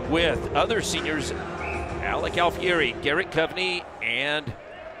along with other seniors, Alec Alfieri, Garrett Coveney, and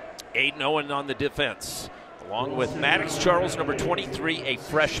Aiden Owen on the defense, along with Maddox Charles, number 23, a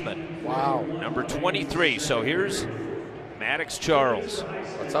freshman. Wow. Number 23. So here's Maddox Charles.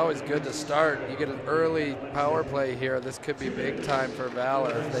 It's always good to start. You get an early power play here. This could be big time for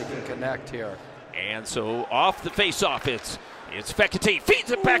Valor if they can connect here. And so off the face-off, it's Fecity. Feeds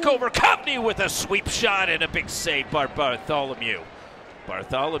it back over. Coveney with a sweep shot and a big save by Bartholomew.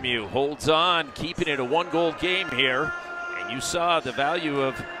 Bartholomew holds on, keeping it a 1-goal game here. You saw the value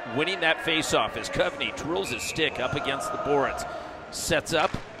of winning that faceoff as Coveney twirls his stick up against the boards. Sets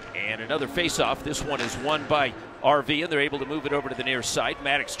up, and another faceoff. This one is won by RV, and they're able to move it over to the near side.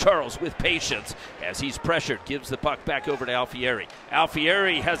 Maddox Charles with patience as he's pressured. Gives the puck back over to Alfieri.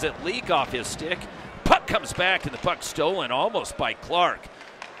 Alfieri has it leak off his stick. Puck comes back, and the puck stolen almost by Clark.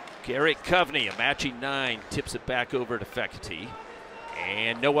 Garrett Coveney, a matching 9, tips it back over to Fecity.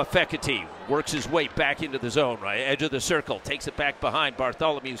 And Noah Fecity works his way back into the zone, right edge of the circle, takes it back behind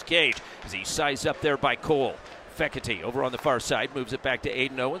Bartholomew's cage as he's sized up there by Cole. Fecity over on the far side, moves it back to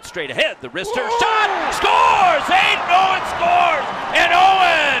Aiden Owen, straight ahead, the wrister, shot, scores! Aiden Owen scores! And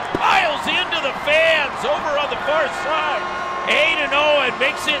Owen piles into the fans over on the far side. Aiden Owen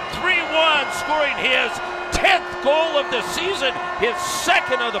makes it 3-1, scoring his 10th goal of the season, his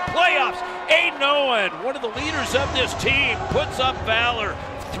 2nd of the playoffs. Aiden Owen, one of the leaders of this team, puts up Valor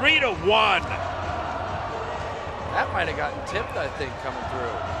 3-1. That might have gotten tipped, I think, coming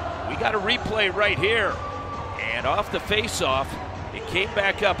through. We got a replay right here. And off the face-off, it came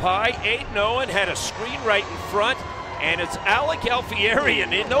back up high. Aiden Owen had a screen right in front, and it's Alec Alfieri,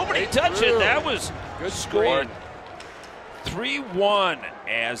 and nobody touched it. That was good scored. 3-1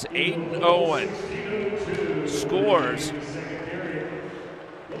 as Aiden Owen scores.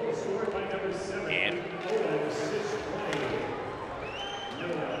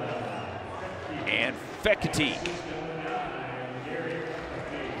 And Fekete.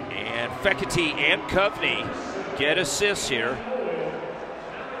 And Fekete and Coveney get assists here.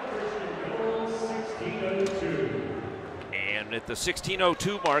 And at the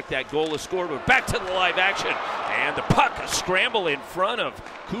 16:02 mark, that goal is scored. We're back to the live action. And the puck, a scramble in front of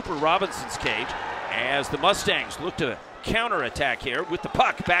Cooper Robinson's cage as the Mustangs look to counterattack here with the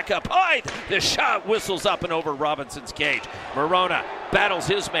puck back up high. The shot whistles up and over Robinson's cage. Morona battles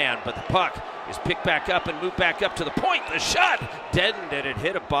his man, but the puck is picked back up and moved back up to the point. The shot deadened and it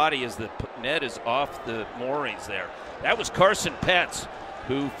hit a body as the net is off the moorings there. That was Carson Petz,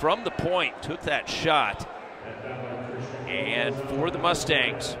 who from the point took that shot. And for the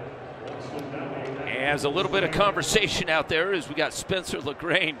Mustangs, as a little bit of conversation out there as we got Spencer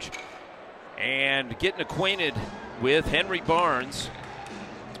LaGrange and getting acquainted with Henry Barnes,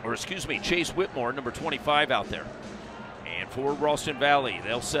 or excuse me, Chase Whitmore, number 25 out there. And for Ralston Valley,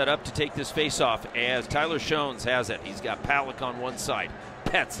 they'll set up to take this faceoff as Tyler Shones has it. He's got Palick on one side,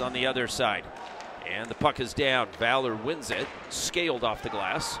 Petz on the other side. And the puck is down. Valor wins it, scaled off the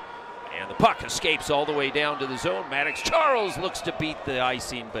glass. And the puck escapes all the way down to the zone. Maddox Charles looks to beat the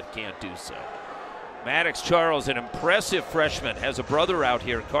icing, but can't do so. Maddox Charles, an impressive freshman, has a brother out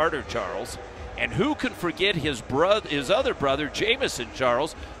here, Carter Charles. And who can forget his other brother, Jamison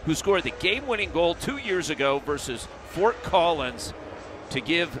Charles, who scored the game-winning goal 2 years ago versus Fort Collins to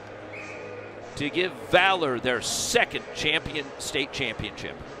give Valor their second state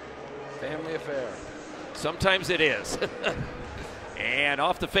championship. Family affair. Sometimes it is. And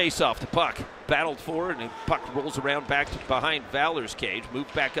off the face-off, the puck battled forward, and the puck rolls around back behind Valor's cage,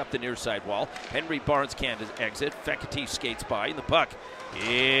 moved back up the near side wall. Henry Barnes can't exit. Fekete skates by, and the puck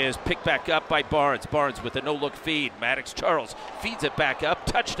is picked back up by Barnes. Barnes with a no-look feed. Maddox Charles feeds it back up,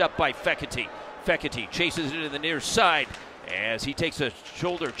 touched up by Fekete. Fekete chases it to the near side as he takes a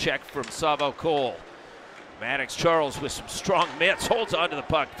shoulder check from Savo Cole. Maddox Charles with some strong mitts, holds onto the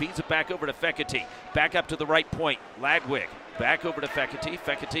puck, feeds it back over to Fekete. Back up to the right point, Lagwig. Back over to Fekete.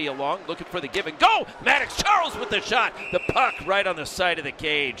 Fekete along, looking for the give and go. Maddox Charles with the shot. The puck right on the side of the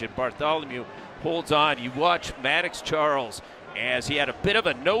cage, and Bartholomew holds on. You watch Maddox Charles as he had a bit of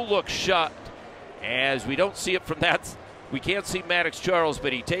a no-look shot. As we don't see it from that, we can't see Maddox Charles,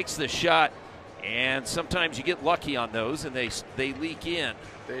 but he takes the shot. And sometimes you get lucky on those, and they leak in.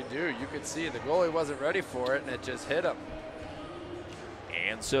 They do. You could see the goalie wasn't ready for it, and it just hit him.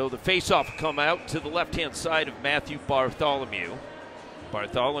 And so the faceoff will come out to the left-hand side of Matthew Bartholomew.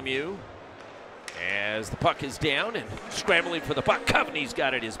 Bartholomew, as the puck is down and scrambling for the puck. Coveney's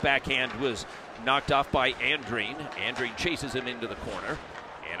got it. His backhand was knocked off by Andreen. Andreen chases him into the corner.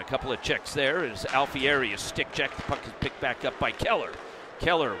 And a couple of checks there as Alfieri, a stick check. The puck is picked back up by Keller.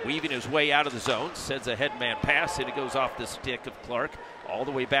 Keller weaving his way out of the zone, sends a headman pass, and it goes off the stick of Clark all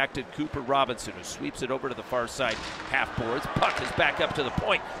the way back to Cooper Robinson, who sweeps it over to the far side half boards. Puck is back up to the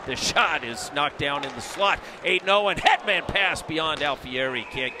point. The shot is knocked down in the slot. 8-0, and headman pass beyond Alfieri.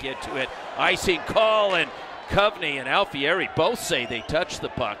 Can't get to it. Icing call, and Coveney and Alfieri both say they touched the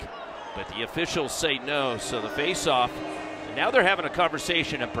puck, but the officials say no, so the face-off. And now they're having a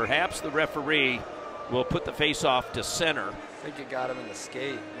conversation, and perhaps the referee will put the face-off to center. I think you got him in the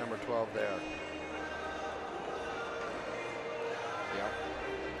skate, number 12 there. Yep.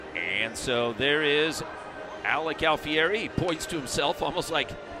 And so there is Alec Alfieri. He points to himself almost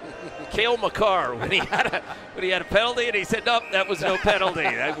like Cale Makar when he had a penalty, and he said, nope, that was no penalty.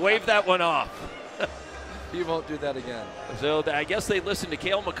 I waved that one off. He won't do that again. So I guess they listened to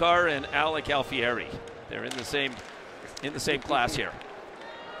Cale Makar and Alec Alfieri. They're in the same class here.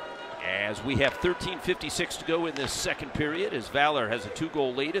 As we have 13:56 to go in this second period, as Valor has a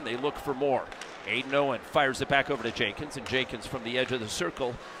 2-goal lead and they look for more. Aiden Owen fires it back over to Jenkins, and Jenkins from the edge of the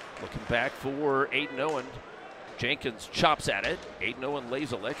circle looking back for Aiden Owen. Jenkins chops at it. Aiden Owen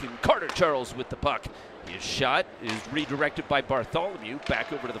lays a lick, and Carter Charles with the puck. His shot is redirected by Bartholomew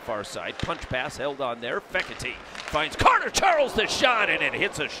back over to the far side. Punch pass held on there. Fekete finds Carter Charles the shot, and it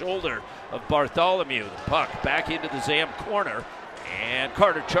hits a shoulder of Bartholomew. The puck back into the Zam corner. And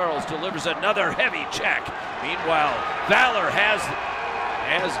Carter Charles delivers another heavy check. Meanwhile, Valor has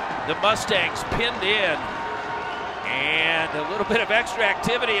the Mustangs pinned in. And a little bit of extra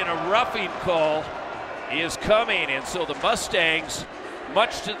activity and a roughing call is coming. And so the Mustangs,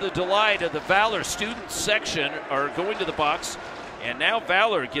 much to the delight of the Valor student section, are going to the box. And now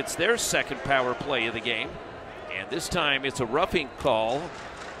Valor gets their second power play of the game. And this time it's a roughing call.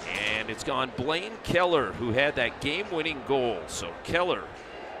 And it's gone Blaine Keller, who had that game-winning goal. So Keller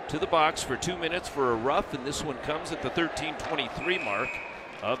to the box for 2 minutes for a rough, and this one comes at the 13:23 mark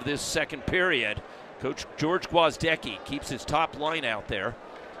of this second period. Coach George Gwozdecki keeps his top line out there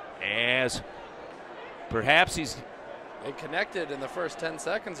as perhaps they connected in the first 10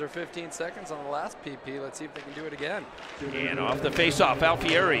 seconds or 15 seconds on the last PP. Let's see if they can do it again. And off the faceoff,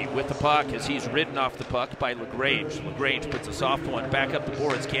 Alfieri with the puck as he's ridden off the puck by LaGrange. LaGrange puts a soft one back up the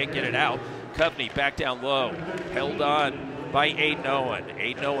boards, can't get it out. Coveney back down low, held on by Aiden Owen.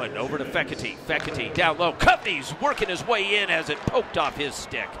 Aiden Owen over to Fecity. Fecity down low. Coveney's working his way in as it poked off his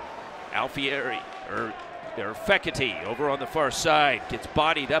stick. Alfieri, or Fecity over on the far side, gets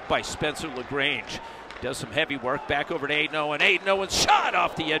bodied up by Spencer LaGrange. Does some heavy work back over to Aiden Owen. Aiden Owen's shot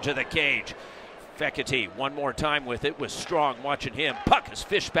off the edge of the cage. Fecity one more time with it, was strong watching him. Puck is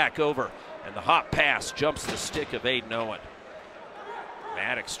fished back over, and the hot pass jumps the stick of Aiden Owen.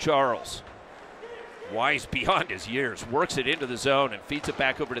 Maddox Charles, wise beyond his years, works it into the zone and feeds it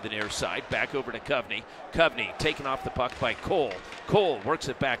back over to the near side, back over to Coveney. Coveney taken off the puck by Cole. Cole works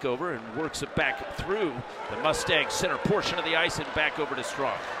it back over and works it back through the Mustang center portion of the ice and back over to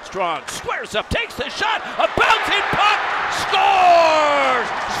Strong. Strong squares up, takes the shot, a bouncing puck, scores!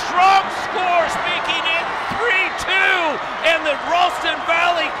 Strong scores, making it 3-2, and the Ralston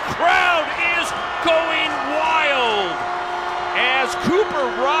Valley crowd is going wild as Cooper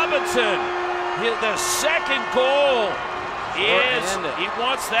Robinson, the second goal is, he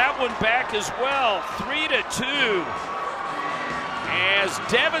wants that one back as well, 3-2. As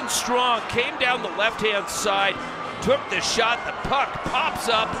Devin Strong came down the left-hand side, took the shot, the puck pops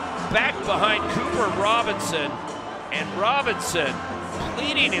up back behind Cooper Robinson, and Robinson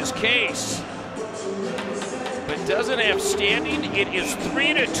pleading his case, but doesn't have standing. It is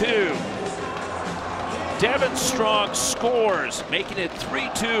 3-2. Devin Strong scores, making it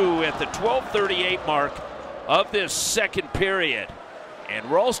 3-2 at the 12:38 mark of this second period. And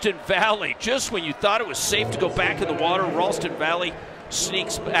Ralston Valley, just when you thought it was safe to go back in the water, Ralston Valley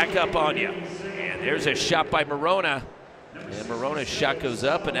sneaks back up on you. And there's a shot by Morona. And Morona's shot goes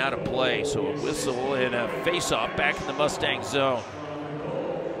up and out of play. So a whistle and a face-off back in the Mustang zone.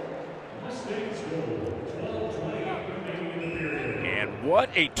 And what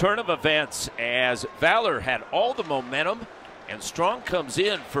a turn of events as Valor had all the momentum and Strong comes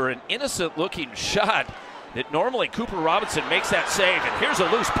in for an innocent-looking shot that normally Cooper Robinson makes that save. And here's a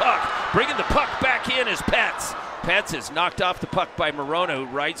loose puck. Bringing the puck back in is Pets. Pets is knocked off the puck by Morona, who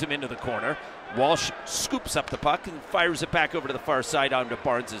rides him into the corner. Walsh scoops up the puck and fires it back over to the far side onto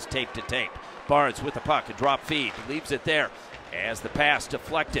Barnes' tape-to-tape. Barnes with the puck, a drop feed, leaves it there. As the pass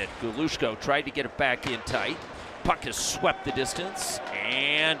deflected, Gulushko tried to get it back in tight. Puck has swept the distance,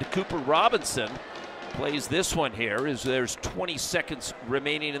 and Cooper Robinson plays this one here as there's 20 seconds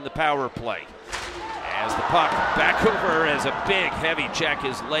remaining in the power play. As the puck back over as a big heavy check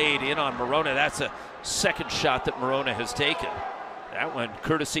is laid in on Morona. That's a second shot that Morona has taken. That one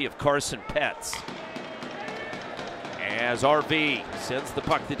courtesy of Carson Pets. As RV sends the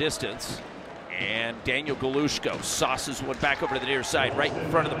puck the distance, and Daniel Gulushko sauces one back over to the near side right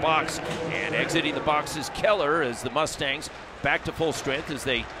in front of the box, and exiting the box is Keller as the Mustangs back to full strength as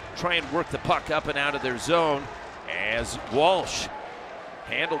they try and work the puck up and out of their zone as Walsh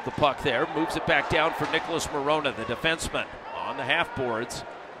handled the puck there, moves it back down for Nicholas Morona, the defenseman, on the half boards.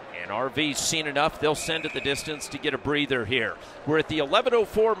 And RV's seen enough. They'll send it the distance to get a breather here. We're at the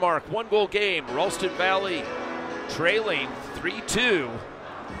 11:04 mark, one-goal game. Ralston Valley trailing 3-2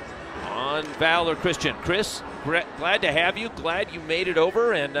 on Valor Christian. Chris, glad to have you. Glad you made it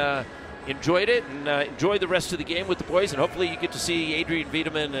over and enjoyed it, and enjoy the rest of the game with the boys. And hopefully you get to see Adrian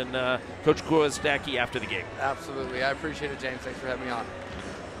Wiedemann and Coach Gwozdecki after the game. Absolutely. I appreciate it, James. Thanks for having me on.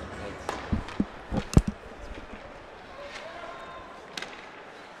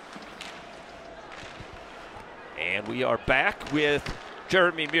 And we are back with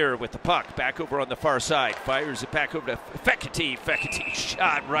Jeremy Muir with the puck back over on the far side. Fires it back over to Fecity. Fecity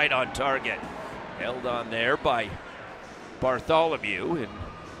shot right on target. Held on there by Bartholomew, and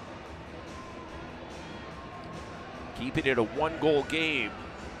keeping it a one-goal game.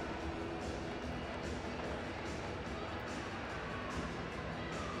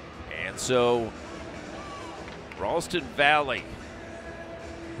 And so Ralston Valley,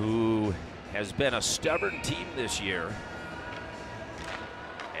 who has been a stubborn team this year,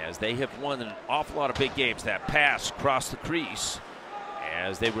 as they have won an awful lot of big games. That pass crossed the crease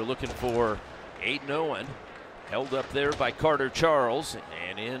as they were looking for Aiden Owen, held up there by Carter Charles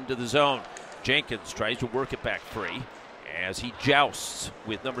and into the zone. Jenkins tries to work it back free as he jousts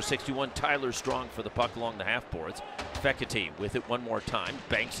with number 61 Tyler Strong for the puck along the half boards. Fekete with it one more time,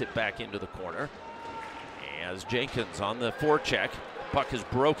 banks it back into the corner. As Jenkins on the forecheck, puck is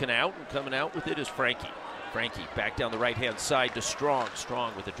broken out, and coming out with it is Frankie. Frankie back down the right-hand side to Strong.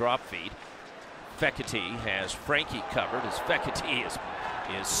 Strong with a drop feed. Fekete has Frankie covered as Fekete is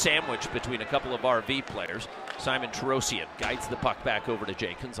sandwiched between a couple of RV players. Simon Tarosian guides the puck back over to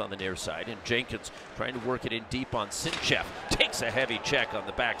Jenkins on the near side, and Jenkins trying to work it in deep on Sinchev. Takes a heavy check on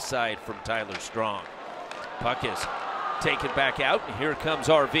the backside from Tyler Strong. Puck is taken back out, and here comes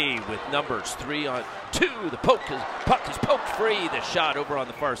RV with numbers 3 on 2. The puck is poked free. The shot over on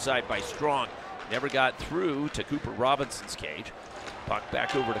the far side by Strong never got through to Cooper Robinson's cage. Puck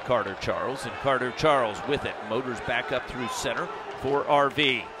back over to Carter Charles, and Carter Charles with it motors back up through center for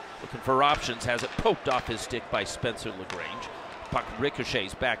RV. Looking for options, has it poked off his stick by Spencer LaGrange. Puck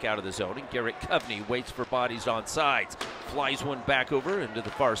ricochets back out of the zone, and Garrett Coveney waits for bodies on sides. Flies one back over into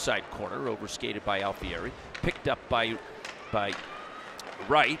the far side corner, overskated by Alfieri. Picked up by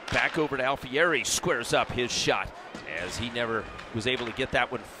Wright, back over to Alfieri, squares up his shot as he never was able to get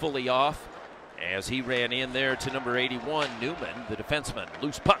that one fully off. As he ran in there to number 81, Newman, the defenseman.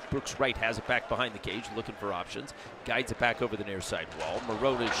 Loose puck, Brooks Wright has it back behind the cage, looking for options. Guides it back over the near side wall.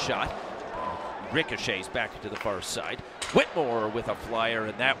 Morona's shot ricochets back to the far side. Whitmore with a flyer,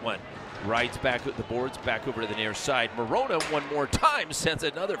 and that one rides back at the boards, back over to the near side. Morona one more time sends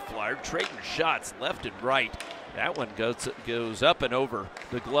another flyer, trading shots left and right. That one goes up and over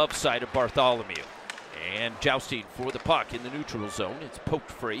the glove side of Bartholomew. And jousting for the puck in the neutral zone. It's poked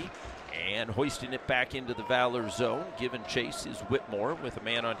free. And hoisting it back into the Valor zone. Giving chase is Whitmore with a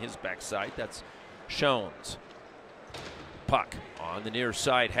man on his backside. That's Shones. Puck on the near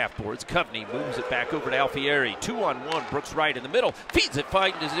side half boards. Coveney moves it back over to Alfieri. 2-on-1. Brooks Wright in the middle. Feeds it,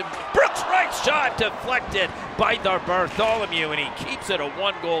 finds him. Brooks Wright's shot deflected by Bartholomew, and he keeps it a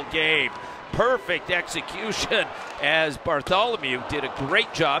 1-goal game. Perfect execution as Bartholomew did a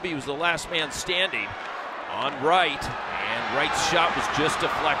great job. He was the last man standing on Wright, and Wright's shot was just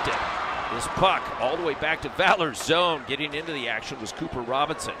deflected. This puck all the way back to Valor's zone. Getting into the action was Cooper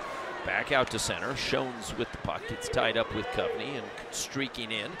Robinson. Back out to center. Shones with the puck. It's tied up with Coveney, and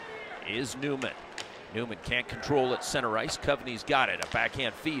streaking in is Newman. Newman can't control it center ice. Coveney's got it. A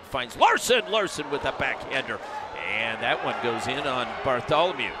backhand feed finds Larson. Larson with a backhander. And that one goes in on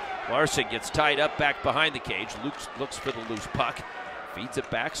Bartholomew. Larson gets tied up back behind the cage. Looks for the loose puck. Feeds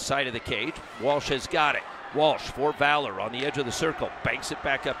it back, side of the cage. Walsh has got it. Walsh for Valor on the edge of the circle. Banks it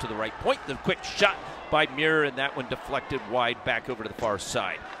back up to the right point. The quick shot by Muir, and that one deflected wide back over to the far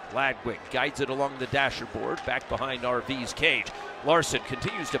side. Ladwick guides it along the dasher board, back behind RV's cage. Larson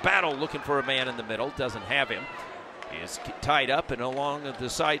continues to battle, looking for a man in the middle. Doesn't have him. Is tied up, and along the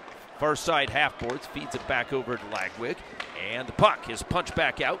side, far side half boards, feeds it back over to Ladwick. And the puck is punched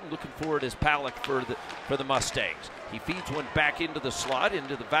back out, and looking for it is Palak for the Mustangs. He feeds one back into the slot,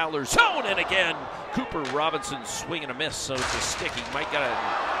 into the Valor zone, and again, Cooper Robinson swing and a miss, so it's a stick. He might get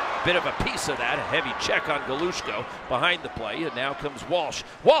a bit of a piece of that. A heavy check on Galushko behind the play, and now comes Walsh.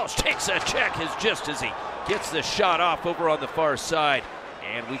 Walsh takes a check just as he gets the shot off over on the far side.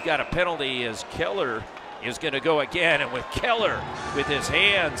 And we've got a penalty as Keller is going to go again, and with Keller with his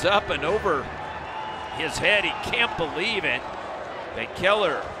hands up and over his head, he can't believe it that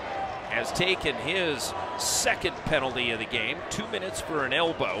Keller has taken his second penalty of the game. 2 minutes for an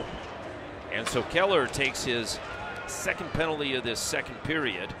elbow. And so Keller takes his second penalty of this second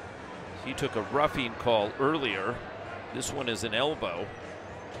period. He took a roughing call earlier. This one is an elbow.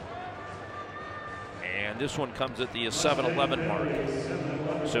 And this one comes at the 7-11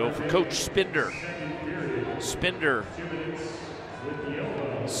 mark. So for Coach Spinder, Spinder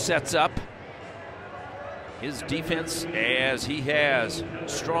sets up his defense as he has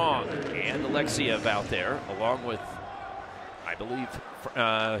Strong and Alexiev out there, along with, I believe,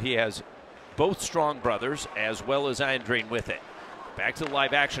 he has both Strong brothers as well as Andreen with it. Back to the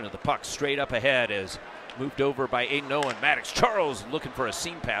live action of the puck, straight up ahead as moved over by Aiden Owen. Maddox Charles looking for a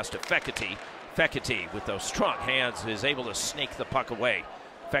seam pass to Fekete. Fekete with those strong hands is able to snake the puck away.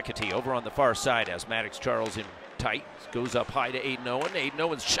 Fekete over on the far side as Maddox Charles in tight, goes up high to Aiden Owen. Aiden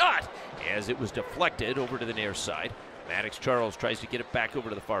Owen's shot as it was deflected over to the near side. Maddox Charles tries to get it back over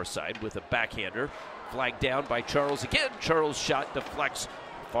to the far side with a backhander. Flagged down by Charles again. Charles' shot deflects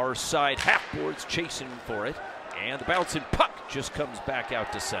far side half boards, chasing for it. And the bouncing puck just comes back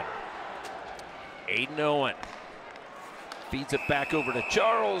out to center. Aiden Owen feeds it back over to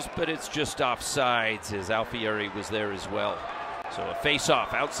Charles, but it's just offsides as Alfieri was there as well. So a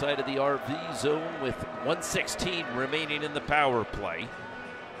face-off outside of the RV zone with 1:16 remaining in the power play.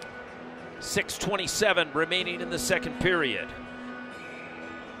 6:27 remaining in the second period.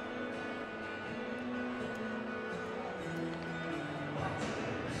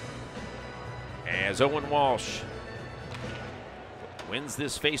 As Owen Walsh wins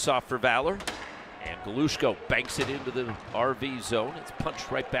this faceoff for Valor, and Galushko banks it into the RV zone. It's punched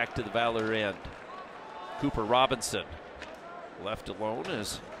right back to the Valor end. Cooper Robinson left alone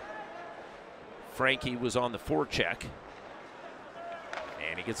as Frankie was on the forecheck.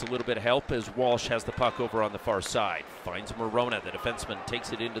 And he gets a little bit of help as Walsh has the puck over on the far side. Finds Morona, the defenseman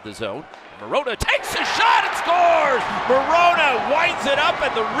takes it into the zone. Morona takes a shot and scores! Morona winds it up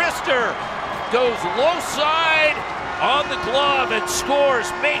and the wrister goes low side on the glove and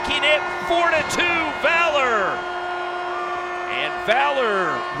scores, making it 4-2 Valor. And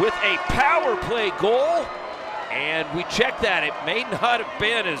Valor with a power play goal. And we checked that. It may not have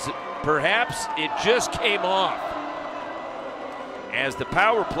been, as perhaps it just came off, as the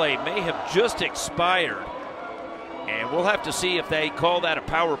power play may have just expired. And we'll have to see if they call that a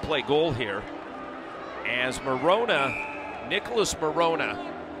power play goal here. As Nicholas Morona,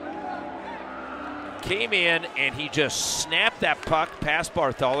 came in and he just snapped that puck past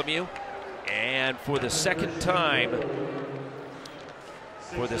Bartholomew. And for the third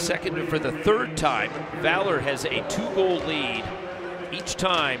time, Valor has a 2-goal lead. Each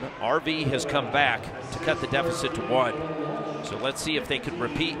time, RV has come back to cut the deficit to 1. So let's see if they can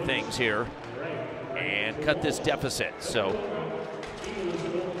repeat things here and cut this deficit. So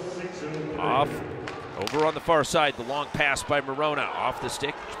off, over on the far side, the long pass by Morona, off the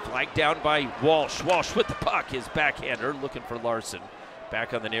stick, flagged down by Walsh. Walsh with the puck, his backhander, looking for Larson.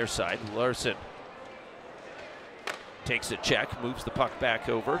 Back on the near side, Larson takes a check, moves the puck back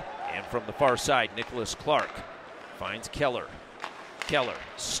over, and from the far side, Nicholas Clark finds Keller. Keller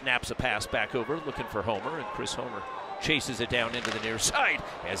snaps a pass back over, looking for Homer, and Chris Homer chases it down into the near side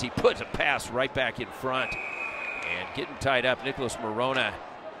as he puts a pass right back in front. And getting tied up, Nicholas Morona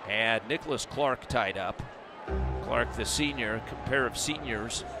had Nicholas Clark tied up. Clark, the senior, a pair of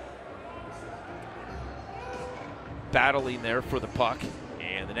seniors battling there for the puck,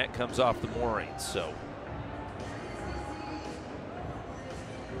 and the net comes off the moorings. So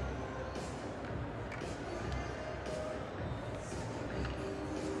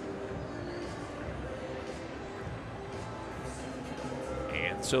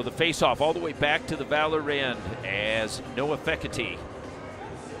So the face-off all the way back to the Valor end as Noah Fekete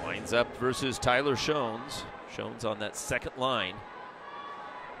lines up versus Tyler Shones. Shones on that second line.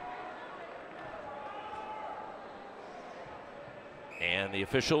 And the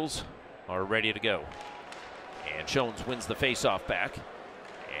officials are ready to go. And Shones wins the face-off back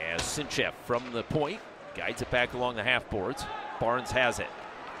as Sinchev from the point guides it back along the half boards. Barnes has it.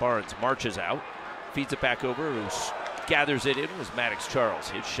 Barnes marches out, feeds it back over, gathers it in was Maddox Charles.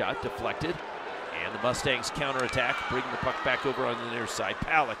 His shot deflected, and the Mustangs counterattack, bringing the puck back over on the near side.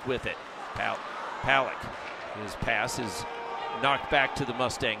 Palak with it. Palak, his pass is knocked back to the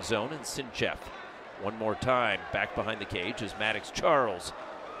Mustang zone, and Sinchev one more time back behind the cage as Maddox Charles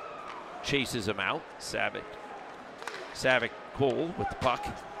chases him out. Savic Cole with the puck.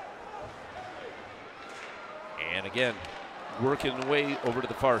 And again, working the way over to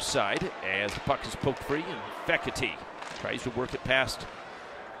the far side as the puck is poked free, and Fekete tries to work it past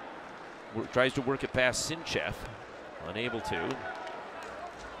Sinchev, unable to.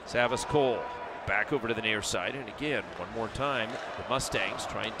 Savas Cole back over to the near side, and again, one more time, the Mustangs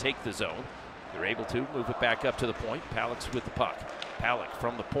try and take the zone. They're able to move it back up to the point. Palak's with the puck. Palak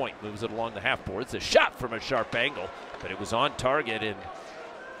from the point moves it along the half boards. A shot from a sharp angle, but it was on target, and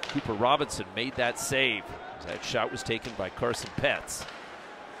Cooper Robinson made that save. That shot was taken by Carson Petz.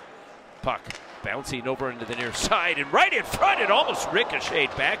 Puck bouncing over into the near side, and right in front, it almost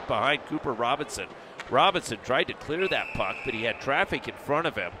ricocheted back behind Cooper Robinson. Robinson tried to clear that puck, but he had traffic in front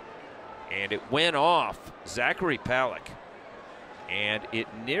of him, and it went off Zachary Palak, and it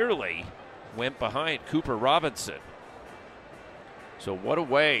nearly went behind Cooper Robinson. So what a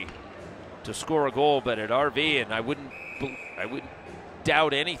way to score a goal, but at RV, and I wouldn't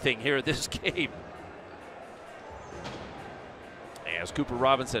doubt anything here at this game. As Cooper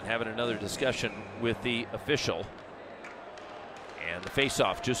Robinson having another discussion with the official. And the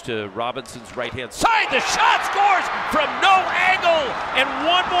face-off just to Robinson's right-hand side. The shot scores from no angle. And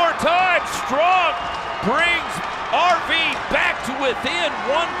one more time, Strong brings RV back to within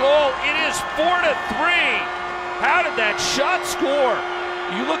 1 goal. It is 4-3. How did that shot score?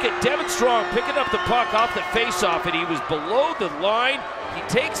 You look at Devin Strong picking up the puck off the face-off, and he was below the line. He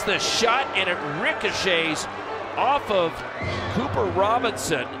takes the shot, and it ricochets off of Cooper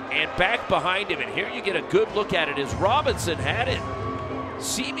Robinson and back behind him. And here you get a good look at it as Robinson had it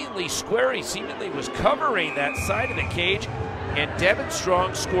seemingly square. He seemingly was covering that side of the cage, and Devin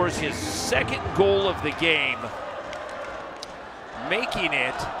Strong scores his second goal of the game, making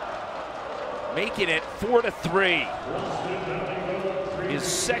it 4-3. His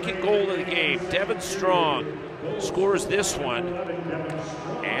second goal of the game. Devin Strong scores this one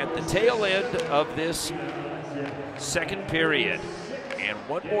at the tail end of this second period. And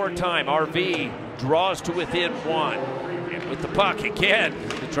one more time, RV draws to within one. And with the puck again,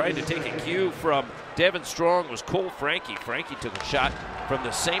 trying to take a cue from Devin Strong was Cole Frankie. Frankie took a shot from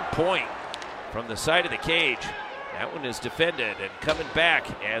the same point from the side of the cage. That one is defended, and coming back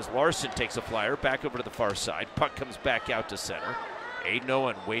as Ralston takes a flyer back over to the far side. Puck comes back out to center. Aiden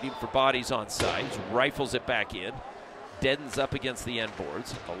Owen waiting for bodies on sides, rifles it back in, deadens up against the end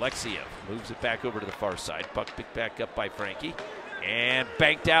boards. Alexiev moves it back over to the far side. Puck picked back up by Frankie and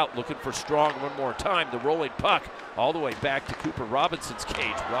banked out, looking for Strong one more time. The rolling puck all the way back to Cooper Robinson's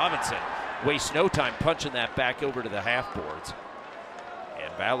cage. Robinson wastes no time punching that back over to the half boards.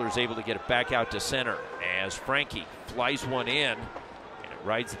 And Valor's able to get it back out to center as Frankie flies one in, and it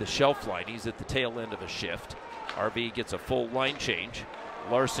rides the shelf line. He's at the tail end of a shift. RV gets a full line change.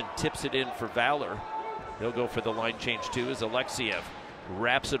 Ralston tips it in for Valor. He'll go for the line change too as Alexiev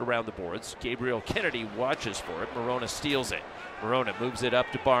wraps it around the boards. Gabriel Kennedy watches for it. Morona steals it. Morona moves it up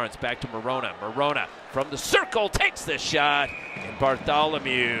to Barnes, back to Morona. Morona from the circle takes the shot, and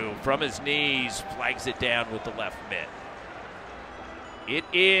Bartholomew from his knees flags it down with the left mitt. It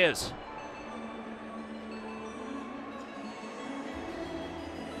is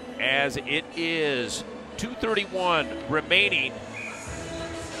as it is 2:31 remaining.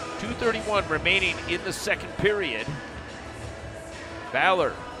 2:31 remaining in the second period.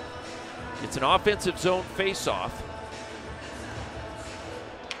 Valor, it's an offensive zone face-off.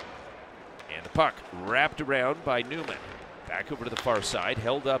 And the puck wrapped around by Newman. Back over to the far side,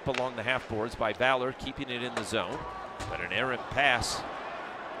 held up along the half boards by Valor, keeping it in the zone. But an errant pass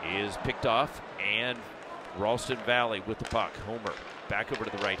is picked off, and Ralston Valley with the puck. Homer back over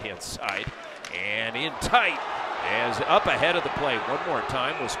to the right-hand side, and in tight as up ahead of the play. One more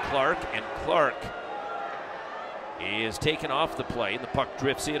time was Clark, and Clark is taken off the play, and the puck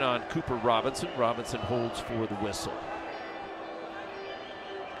drifts in on Cooper Robinson. Robinson holds for the whistle.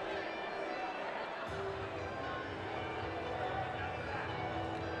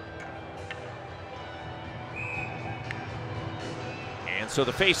 And so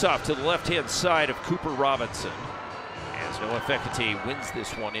the face-off to the left-hand side of Cooper Robinson, as Noah Fekete wins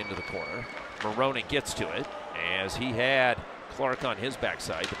this one into the corner. Morona gets to it as he had Clark on his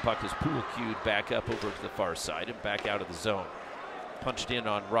backside. The puck is pool cued back up over to the far side and back out of the zone. Punched in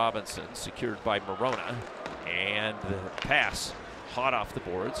on Robinson, secured by Morona, and the pass hot off the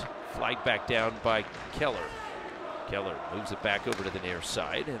boards, flagged back down by Keller. Keller moves it back over to the near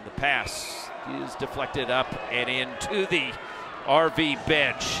side, and the pass is deflected up and into the RV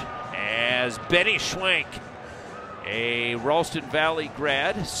bench as Benny Schwenk, a Ralston Valley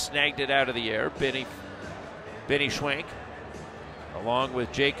grad, snagged it out of the air. Benny Schwenk, along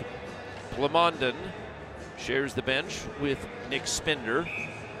with Jake Plamondon, shares the bench with Nick Spinder.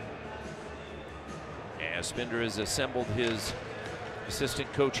 As Spinder has assembled his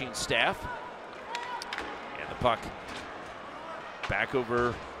assistant coaching staff. And the puck back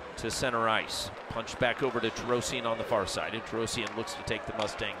over to center ice. Punch back over to Terosian on the far side, and Terosian looks to take the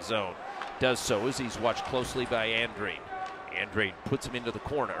Mustang zone. Does so as he's watched closely by Andrain. Andrain puts him into the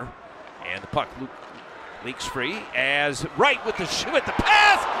corner, and the puck leaks free as Wright with the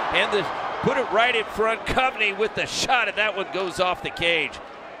pass, and put it right in front. Coveney with the shot, and that one goes off the cage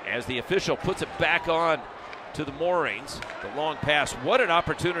as the official puts it back on to the moorings. The long pass, what an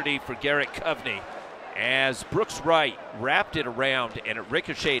opportunity for Garrett Coveney, as Brooks Wright wrapped it around and it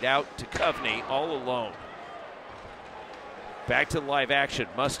ricocheted out to Coveney all alone. Back to the live action.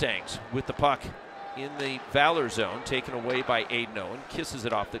 Mustangs with the puck in the Valor zone, taken away by Aiden Owen. Kisses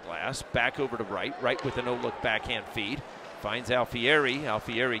it off the glass. Back over to Wright. Wright with a no-look backhand feed. Finds Alfieri.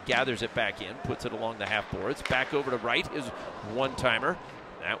 Alfieri gathers it back in, puts it along the half boards. Back over to Wright, his one-timer.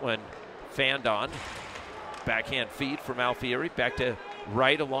 That one fanned on. Backhand feed from Alfieri. Back to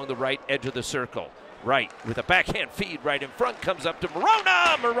Wright along the right edge of the circle. Wright with a backhand feed right in front, comes up to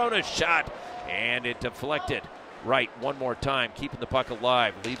Morona. Morona's shot, and it deflected. Wright one more time, keeping the puck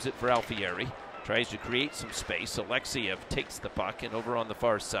alive, leaves it for Alfieri. Tries to create some space. Alexiev takes the puck, and over on the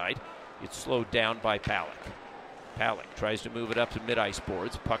far side, it's slowed down by Palak. Palak tries to move it up to mid-ice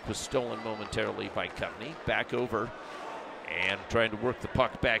boards. Puck was stolen momentarily by Coveney. Back over, and trying to work the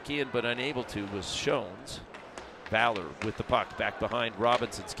puck back in, but unable to, was Shones. Valor with the puck back behind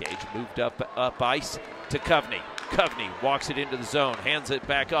Robinson's cage. Moved up ice to Coveney. Coveney walks it into the zone, hands it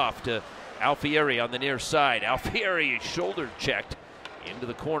back off to Alfieri on the near side. Alfieri shoulder checked into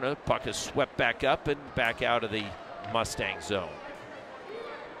the corner. Puck is swept back up and back out of the Mustang zone.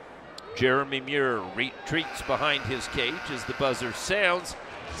 Jeremy Muir retreats behind his cage as the buzzer sounds,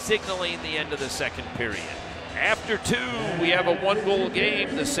 signaling the end of the second period. After 2, we have a 1-goal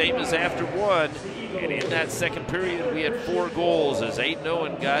game, the same as after 1. And in that second period, we had 4 goals as Aiden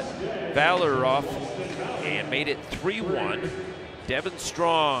Owen got Valor off and made it 3-1. Devin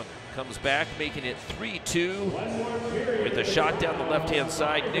Strong comes back, making it 3-2 with a shot down the left-hand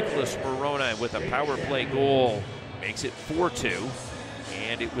side. Nicholas Morona with a power play goal makes it 4-2.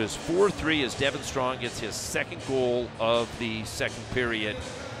 And it was 4-3 as Devin Strong gets his second goal of the second period,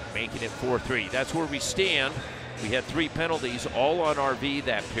 making it 4-3. That's where we stand. We had 3 penalties, all on RV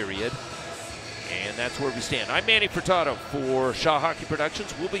that period. And that's where we stand. I'm Manny Furtado for Shaw Hockey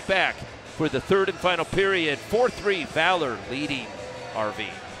Productions. We'll be back for the third and final period. 4-3, Valor leading RV.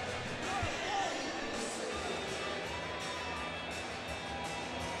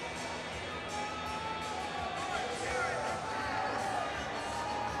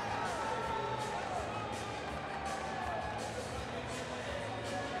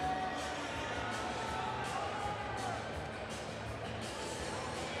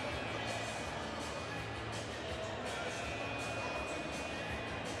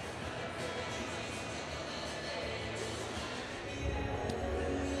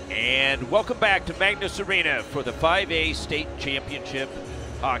 And welcome back to Magness Arena for the 5A state championship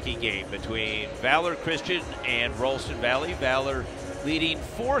hockey game between Valor Christian and Ralston Valley. Valor leading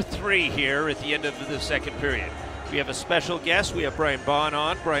 4-3 here at the end of the second period. We have a special guest. We have Brian Bond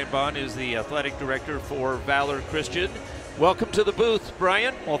on. Brian Bond is the athletic director for Valor Christian. Welcome to the booth,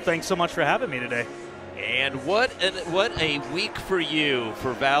 Brian. Well, thanks so much for having me today. And what a week for you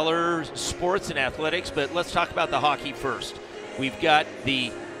for Valor sports and athletics. But let's talk about the hockey first. We've got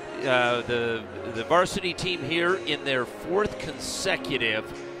the varsity team here in their 4th consecutive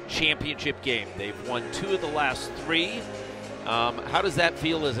championship game. They've won 2 of the last 3. How does that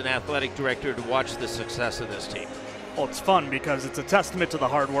feel as an athletic director to watch the success of this team? Well, it's fun because it's a testament to the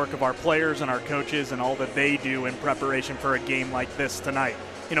hard work of our players and our coaches and all that they do in preparation for a game like this tonight.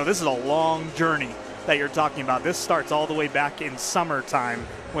 You know, this is a long journey that you're talking about. This starts all the way back in summertime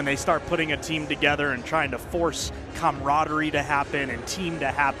when they start putting a team together and trying to force camaraderie to happen and team to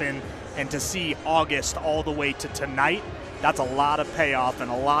happen, and to see August all the way to tonight, that's a lot of payoff and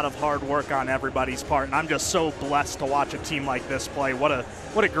a lot of hard work on everybody's part. And I'm just so blessed to watch a team like this play. What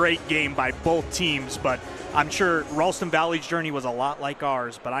a great game by both teams. But I'm sure Ralston Valley's journey was a lot like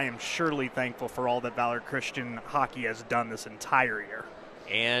ours, but I am surely thankful for all that Valor Christian hockey has done this entire year.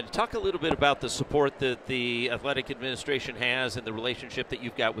 And talk a little bit about the support that the athletic administration has and the relationship that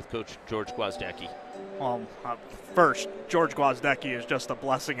you've got with Coach George Gwozdecki. Well, first, George Gwozdecki is just a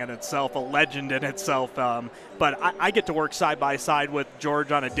blessing in itself, a legend in itself. But I get to work side by side with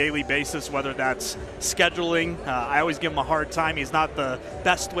George on a daily basis, whether that's scheduling. I always give him a hard time. He's not the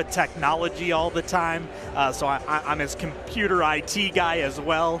best with technology all the time, so I'm his computer IT guy as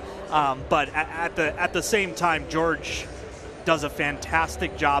well. But at the same time, George does a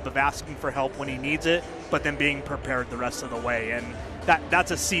fantastic job of asking for help when he needs it, but then being prepared the rest of the way. And that's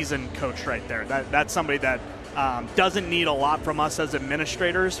a seasoned coach right there. That's somebody that doesn't need a lot from us as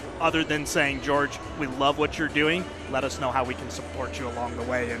administrators other than saying, George, we love what you're doing. Let us know how we can support you along the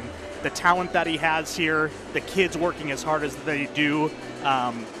way. And the talent that he has here, the kids working as hard as they do,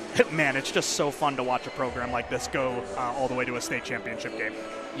 man, it's just so fun to watch a program like this go all the way to a state championship game.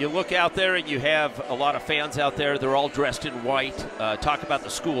 You look out there and you have a lot of fans out there. They're all dressed in white. Talk about the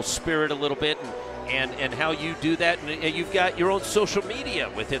school spirit a little bit and how you do that. And you've got your own social media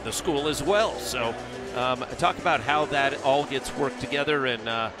within the school as well. So talk about how that all gets worked together and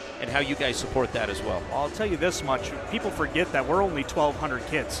how you guys support that as well. I'll tell you this much. People forget that we're only 1,200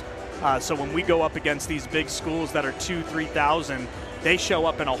 kids. So when we go up against these big schools that are 2,000, 3,000, they show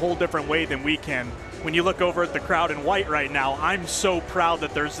up in a whole different way than we can. When you look over at the crowd in white right now, I'm so proud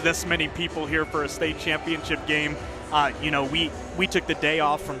that there's this many people here for a state championship game. We took the day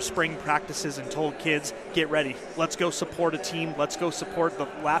off from spring practices and told kids, get ready. Let's go support a team. Let's go support the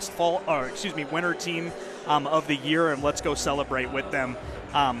winter team of the year, and let's go celebrate with them.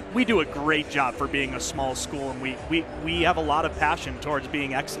 We do a great job for being a small school, and we have a lot of passion towards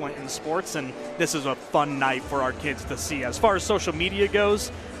being excellent in sports, and this is a fun night for our kids to see. As far as social media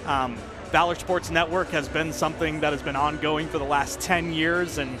goes, Valor Sports Network has been something that has been ongoing for the last 10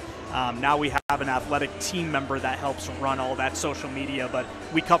 years, and now we have an athletic team member that helps run all that social media, but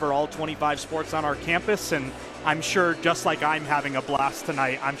we cover all 25 sports on our campus, and I'm sure just like I'm having a blast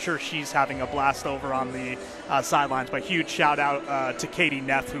tonight, I'm sure she's having a blast over on the sidelines. But huge shout out to Katie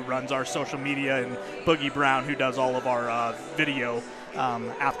Neff, who runs our social media, and Boogie Brown, who does all of our video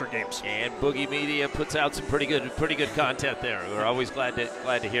after games. And Boogie Media puts out some pretty good content there. We're always glad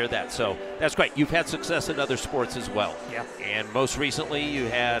to hear that. So that's great. You've had success in other sports as well. Yeah. And most recently, you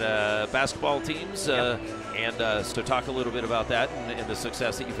had basketball teams. Yep. So talk a little bit about that and the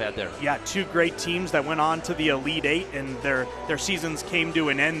success that you've had there. Yeah, 2 great teams that went on to the Elite Eight, and their seasons came to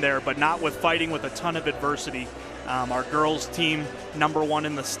an end there, but not with fighting, with a ton of adversity. Our girls team, #1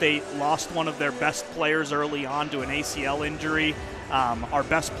 in the state, lost one of their best players early on to an ACL injury. Our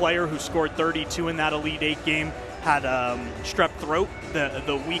best player, who scored 32 in that Elite Eight game, had strep throat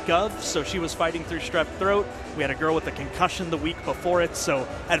the week of, so she was fighting through strep throat. We had a girl with a concussion the week before it, so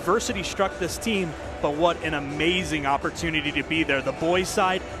adversity struck this team, but what an amazing opportunity to be there. The boys'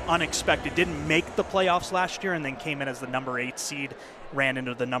 side, unexpected, didn't make the playoffs last year and then came in as the #8 seed, ran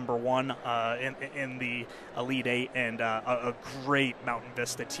into the #1 in the Elite Eight, and a great Mountain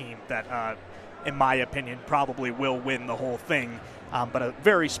Vista team that, in my opinion, probably will win the whole thing. But a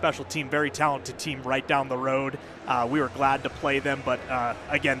very special team, very talented team right down the road. We were glad to play them, but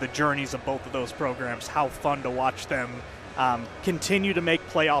again, the journeys of both of those programs, how fun to watch them continue to make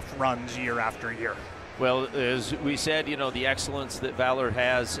playoff runs year after year. Well, as we said, the excellence that Valor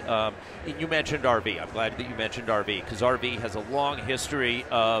has. You mentioned RV. I'm glad that you mentioned RV, because RV has a long history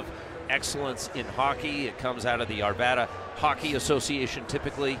of excellence in hockey. It comes out of the Arvada Hockey Association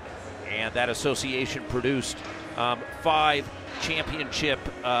typically, and that association produced 5 championship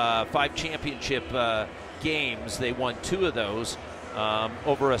games. They won 2 of those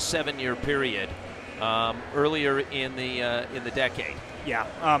over a 7-year period earlier in the decade. Yeah,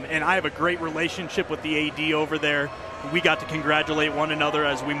 and I have a great relationship with the AD over there. We got to congratulate one another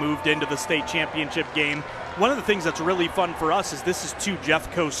as we moved into the state championship game. One of the things that's really fun for us is this is 2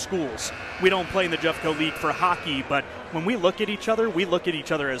 Jeffco schools. We don't play in the Jeffco League for hockey, but when we look at each other, we look at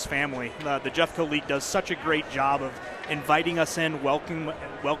each other as family. The Jeffco League does such a great job of inviting us in,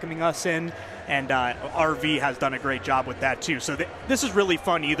 welcoming us in, and RV has done a great job with that too. So this is really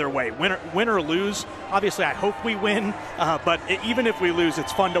fun either way. Win or lose, obviously I hope we win, but even if we lose,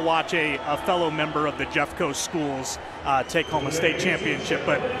 it's fun to watch a fellow member of the Jeffco schools take home a state championship.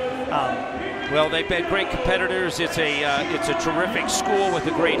 But well, they've been great competitors. It's a terrific school with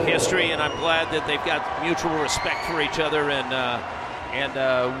a great history, and I'm glad that they've got mutual respect for each other, and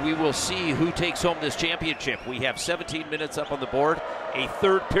we will see who takes home this championship. We have 17 minutes up on the board, a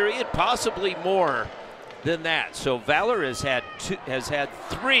third period, possibly more than that. So Valor has had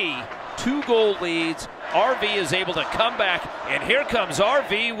 3 2-goal leads. RV is able to come back, and here comes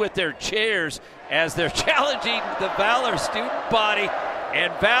RV with their chairs as they're challenging the Valor student body,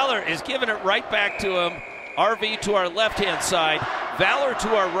 and Valor is giving it right back to him. RV to our left-hand side, Valor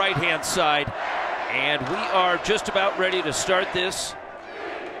to our right-hand side, and we are just about ready to start this.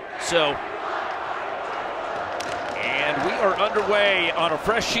 So, and we are underway on a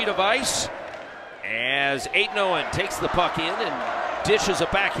fresh sheet of ice as Aiden Owen takes the puck in and dishes a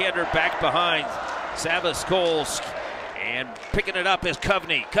backhander back behind Savas Coles, and picking it up is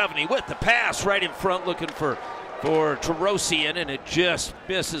Coveney. Coveney with the pass right in front, looking for Tarosian, and it just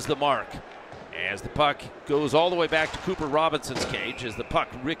misses the mark as the puck goes all the way back to Cooper Robinson's cage as the puck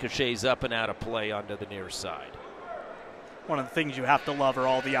ricochets up and out of play onto the near side. One of the things you have to love are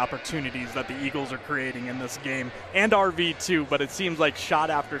all the opportunities that the Eagles are creating in this game, and RV too, but it seems like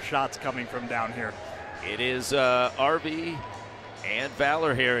shot after shot's coming from down here. It is RV and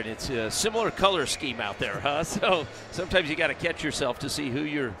Valor here, and it's a similar color scheme out there, huh? So sometimes you got to catch yourself to see who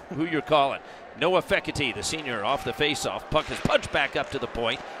you're calling. Noah Fekete, the senior, off the faceoff. Puck is punched back up to the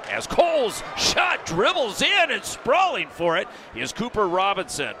point as Cole's shot dribbles in, and sprawling for it is Cooper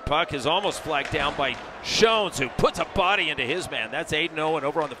Robinson. Puck is almost flagged down by Shones, who puts a body into his man. That's Aiden Owen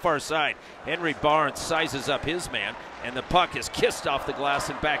over on the far side. Henry Barnes sizes up his man, and the puck is kissed off the glass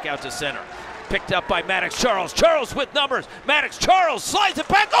and back out to center. Picked up by Maddox Charles. Charles with numbers. Maddox Charles slides it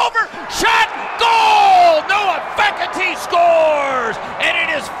back over. Shot! Goal! Noah Fekete scores! And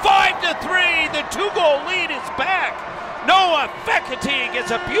it is 5-3. The 2-goal lead is back. Noah Fekete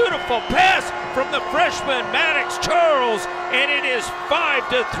gets a beautiful pass from the freshman Maddox Charles, and it is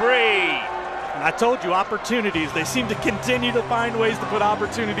 5-3. And I told you, opportunities. They seem to continue to find ways to put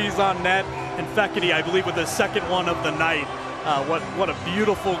opportunities on net. And Fekete, I believe, with his second one of the night. What a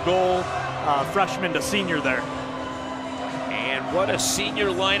beautiful goal, freshman to senior there. And What a senior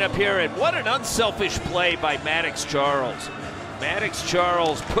lineup here, and what an unselfish play by Maddox Charles. Maddox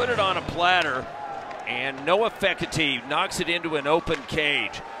Charles put it on a platter, and Noah Fekete knocks it into an open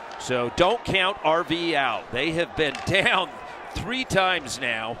cage. So don't count RV out. They have been down 3 times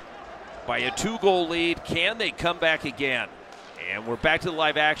now by a 2-goal lead. Can they come back again? And we're back to the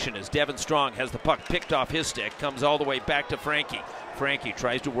live action as Devin Strong has the puck picked off his stick, comes all the way back to Frankie. Frankie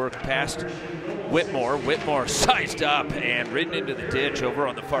tries to work past Whitmore. Whitmore sized up and ridden into the ditch over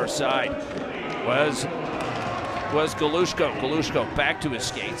on the far side was Galushko. Galushko back to his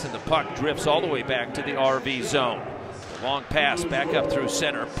skates, and the puck drifts all the way back to the RV zone. Long pass back up through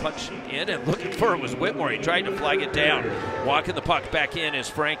center, punch in, and looking for it was Whitmore. He tried to flag it down. Walking the puck back in is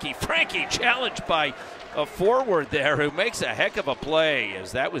Frankie. Frankie challenged by a forward there who makes a heck of a play,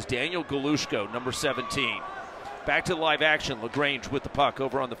 as that was Daniel Galushko, number 17. Back to the live action. LaGrange with the puck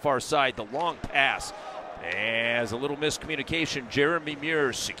over on the far side. The long pass. As a little miscommunication, Jeremy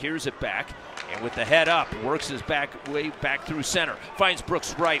Muir secures it back, and with the head up, works his way back through center. Finds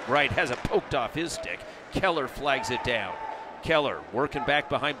Brooks right. Right has it poked off his stick. Keller flags it down. Keller working back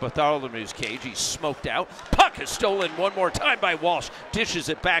behind Bartholomew's cage. He's smoked out. Puck is stolen one more time by Walsh. Dishes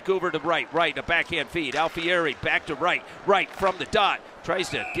it back over to right. Right, a backhand feed. Alfieri back to right. Right from the dot. Tries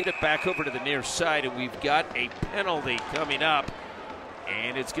to get it back over to the near side, and we've got a penalty coming up.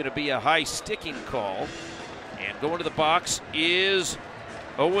 And it's going to be a high sticking call. And going to the box is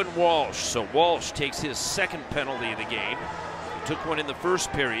Owen Walsh. So Walsh takes his second penalty of the game. He took one in the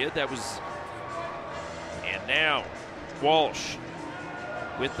first period. And now Walsh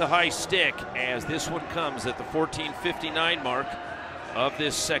with the high stick, as this one comes at the 14:59 mark of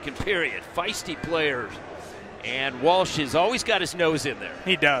this second period. Feisty players. And Walsh has always got his nose in there.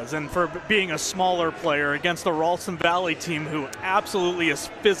 He does, and for being a smaller player against the Ralston Valley team who absolutely is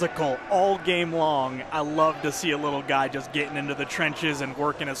physical all game long, I love to see a little guy just getting into the trenches and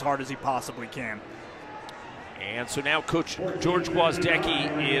working as hard as he possibly can. And so now Coach George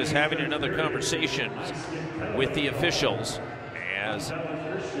Gwozdecki is having another conversation with the officials, as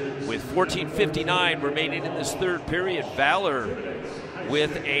with 14:59 remaining in this third period, Valor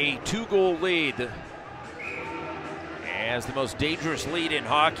with a 2-goal lead, as the most dangerous lead in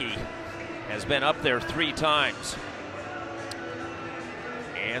hockey has been up there 3 times.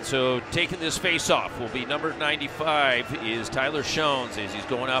 And so taking this face-off will be number 95 is Tyler Shones, as he's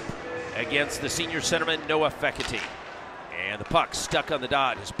going up against the senior centerman Noah Fekete. And the puck stuck on the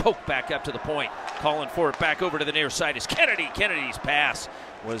dot is poked back up to the point. Calling for it back over to the near side is Kennedy. Kennedy's pass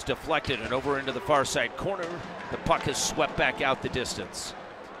was deflected and over into the far side corner. The puck is swept back out the distance.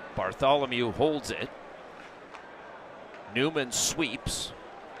 Bartholomew holds it. Newman sweeps.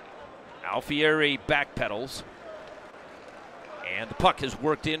 Alfieri backpedals. And the puck is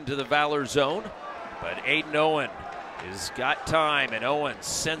worked into the Valor zone. But Aiden Owen has got time, and Owen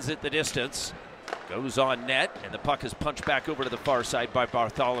sends it the distance. Goes on net, and the puck is punched back over to the far side by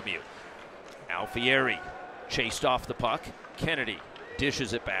Bartholomew. Alfieri chased off the puck. Kennedy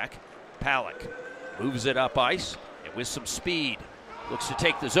dishes it back. Palak moves it up ice, and with some speed, looks to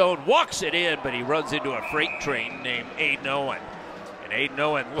take the zone, walks it in, but he runs into a freight train named Aiden Owen. And Aiden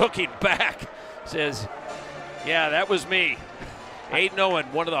Owen, looking back, says, yeah, that was me. Aiden Owen,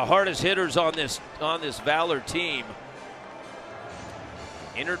 one of the hardest hitters on this Valor team,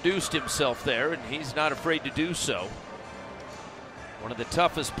 introduced himself there, and he's not afraid to do so. One of the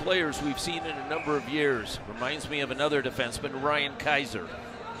toughest players we've seen in a number of years. Reminds me of another defenseman, Ryan Kaiser.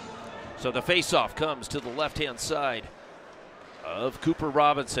 So the faceoff comes to the left-hand side of Cooper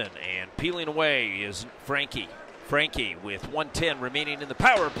Robinson, and peeling away is Frankie. Frankie with 1:10 remaining in the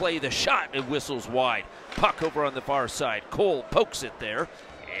power play. The shot, it whistles wide. Puck over on the far side. Cole pokes it there,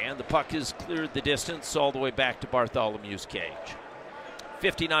 and the puck is cleared the distance all the way back to Bartholomew's cage.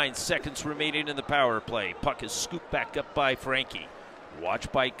 59 seconds remaining in the power play. Puck is scooped back up by Frankie.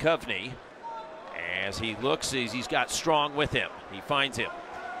 Watched by Coveney as he looks, as he's got Strong with him. He finds him.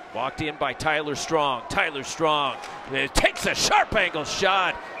 Walked in by Tyler Strong. Tyler Strong takes a sharp angle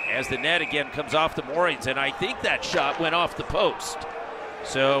shot as the net again comes off the moorings, and I think that shot went off the post.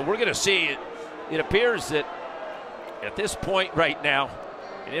 So we're going to see it. It appears that at this point right now,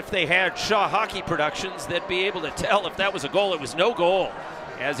 and if they had Shaw Hockey Productions, they'd be able to tell if that was a goal. It was no goal,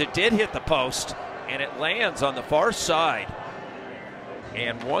 as it did hit the post, and it lands on the far side.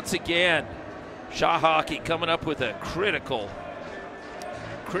 And once again, Shaw Hockey coming up with a critical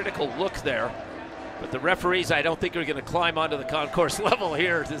look there. But the referees, I don't think, are going to climb onto the concourse level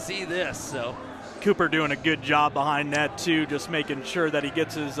here to see this. So Cooper doing a good job behind net too, just making sure that he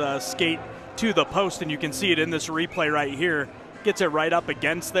gets his skate to the post, and you can see it in this replay right here. gets it right up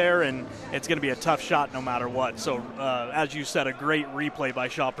against there, and it's going to be a tough shot no matter what. So, as you said, a great replay by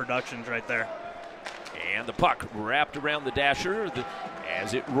Shaw Productions right there. And the puck wrapped around the dasher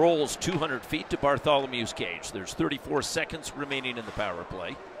as it rolls 200 feet to Bartholomew's cage. There's 34 seconds remaining in the power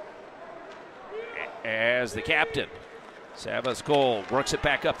play. As the captain, Savas-Cole, works it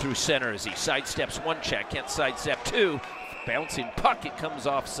back up through center as he sidesteps one check, can't sidestep two. Bouncing puck, it comes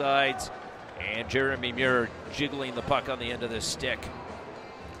off sides. And Jeremy Muir jiggling the puck on the end of the stick.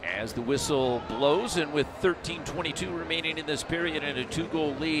 As the whistle blows, and with 13:22 remaining in this period and a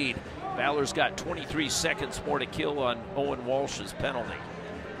 2-goal lead, Valor's got 23 seconds more to kill on Owen Walsh's penalty.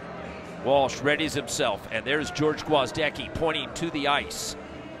 Walsh readies himself, and there's George Gwozdecki pointing to the ice.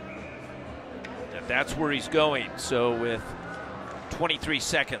 And that's where he's going. So with 23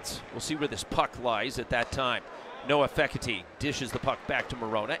 seconds, we'll see where this puck lies at that time. Noah Fekete dishes the puck back to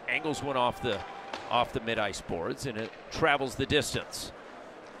Morona, angles one off the mid-ice boards, and it travels the distance.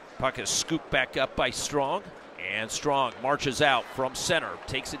 Puck is scooped back up by Strong, and Strong marches out from center,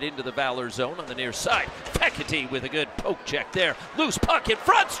 takes it into the Valor zone on the near side. Fekete with a good poke check there. Loose puck in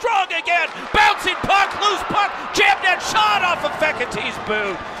front, Strong again, bouncing puck, loose puck, jammed and shot off of Fekete's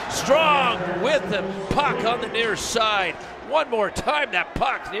boot. Strong with the puck on the near side. One more time, that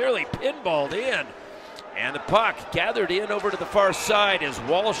puck nearly pinballed in. And the puck gathered in over to the far side as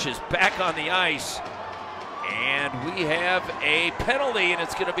Walsh is back on the ice. And we have a penalty, and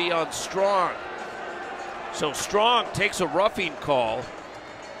it's going to be on Strong. So Strong takes a roughing call.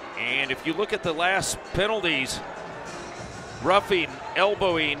 And if you look at the last penalties, roughing,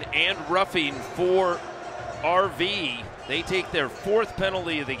 elbowing, and roughing for RV, they take their 4th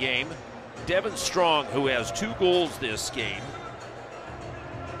penalty of the game. Devin Strong, who has 2 goals this game,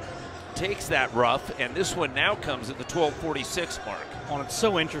 takes that rough, and this one now comes at the 12:46 mark. Well, it's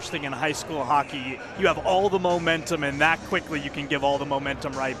so interesting in high school hockey. You have all the momentum, and that quickly you can give all the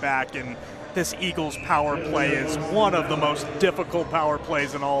momentum right back. And this Eagles power play is one of the most difficult power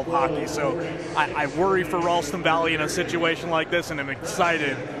plays in all of hockey. So I worry for Ralston Valley in a situation like this, and I'm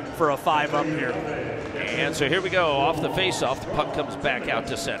excited for a 5-up here. And so here we go, off the face-off. The puck comes back out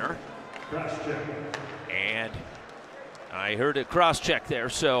to center. And I heard a cross-check there,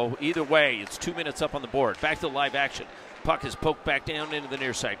 so either way, it's 2 minutes up on the board. Back to live action. Puck is poked back down into the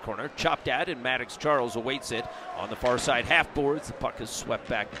near side corner. Chopped at, and Maddox Charles awaits it on the far side half boards. The puck is swept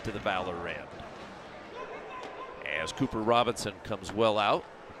back to the Valor end. As Cooper Robinson comes well out.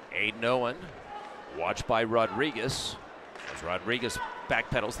 Aiden Owen, watched by Rodriguez. As Rodriguez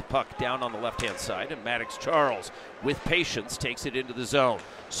backpedals the puck down on the left-hand side, and Maddox Charles, with patience, takes it into the zone.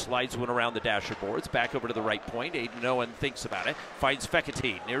 Slides one around the dasher boards, back over to the right point. Aiden Owen thinks about it, finds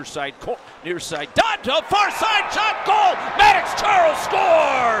Fekete, near side dot to far side, shot, goal! Maddox Charles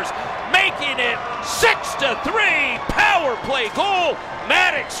scores, making it 6-3, power play goal.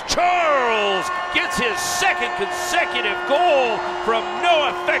 Maddox Charles gets his 2nd consecutive goal from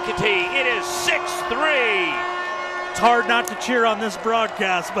Noah Fekete. It is 6-3. It's hard not to cheer on this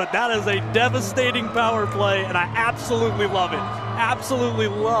broadcast, but that is a devastating power play, and I absolutely love it. Absolutely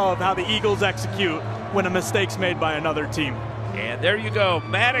love how the Eagles execute when a mistake's made by another team. And there you go.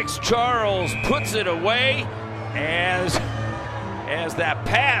 Maddox Charles puts it away as that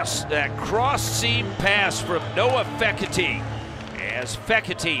pass, that cross-seam pass from Noah Fekete, as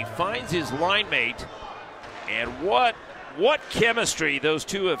Fekete finds his line mate. And what chemistry those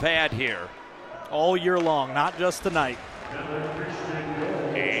two have had here. All year long, not just tonight.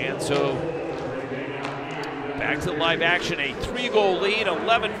 And so back to live action, a 3-goal lead,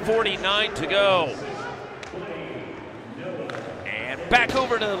 11:49 to go. And back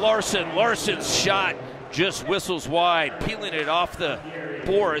over to Larson. Larson's shot just whistles wide, peeling it off the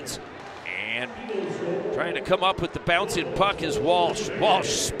boards. And trying to come up with the bouncing puck is Walsh. Walsh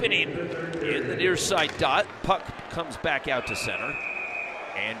spinning in the near side dot. Puck comes back out to center.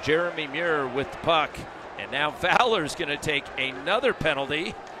 And Jeremy Muir with the puck. And now Valor's going to take another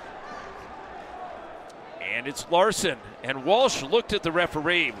penalty. And it's Larson. And Walsh looked at the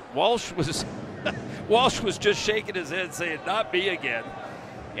referee. Walsh was just shaking his head saying, not me again.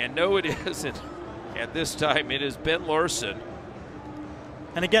 And no, it isn't. At this time, it is Ben Larson.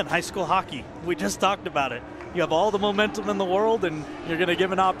 And again, high school hockey, we just talked about it. You have all the momentum in the world, and you're going to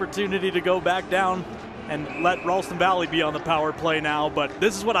give an opportunity to go back down and let Ralston Valley be on the power play now. But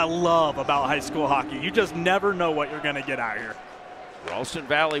this is what I love about high school hockey. You just never know what you're going to get out here. Ralston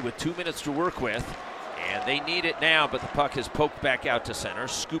Valley with 2 minutes to work with, and they need it now, but the puck is poked back out to center,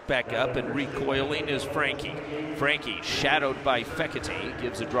 scooped back up, and recoiling is Frankie. Frankie, shadowed by Fekete,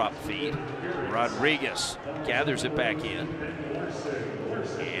 gives a drop feed. Rodriguez gathers it back in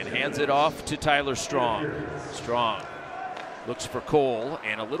and hands it off to Tyler Strong. Strong looks for Cole,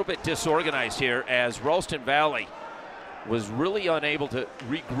 and a little bit disorganized here as Ralston Valley was really unable to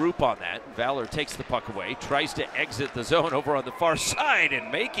regroup on that. Valor takes the puck away, tries to exit the zone over on the far side,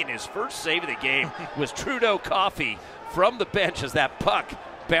 and making his first save of the game was Trudeau Coffey from the bench as that puck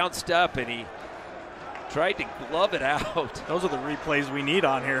bounced up and he tried to glove it out. Those are the replays we need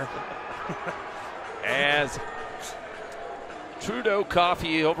on here. As Trudeau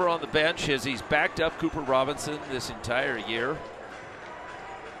Coffey over on the bench as he's backed up Cooper Robinson this entire year.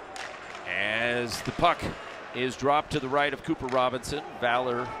 As the puck is dropped to the right of Cooper Robinson,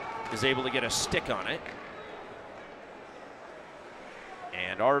 Valor is able to get a stick on it.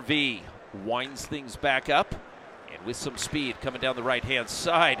 And RV winds things back up, and with some speed coming down the right-hand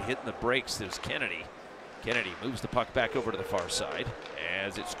side, hitting the brakes, there's Kennedy. Kennedy moves the puck back over to the far side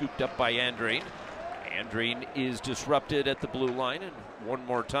as it's scooped up by Andreen. Andreen is disrupted at the blue line, and one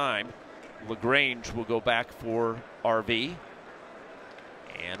more time, LaGrange will go back for RV.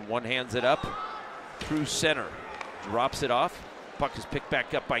 And one hands it up through center, drops it off. Puck is picked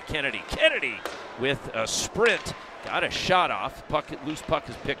back up by Kennedy. Kennedy with a sprint, got a shot off. Loose puck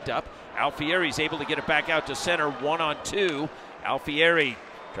is picked up. Alfieri's able to get it back out to center, 1-on-2. Alfieri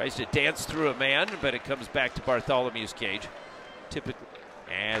tries to dance through a man, but it comes back to Bartholomew's cage. Typically,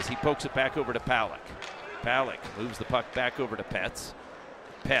 as he pokes it back over to Palak. Palak moves the puck back over to Petz.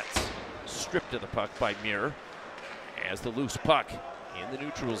 Petz stripped of the puck by Muir. As the loose puck in the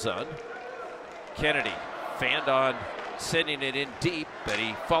neutral zone. Kennedy fanned on sending it in deep, but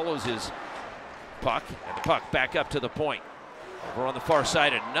he follows his puck, and the puck back up to the point. Over on the far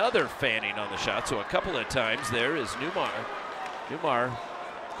side, another fanning on the shot, so a couple of times there is Newmar. Newmar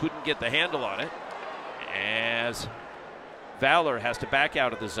couldn't get the handle on it, as Valor has to back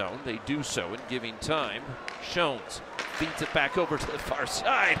out of the zone. They do so in giving time. Shones feeds it back over to the far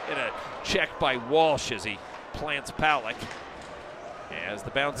side, and a check by Walsh as he plants Palak. As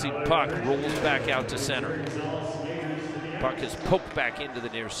the bouncing puck rolls back out to center. Puck is poked back into the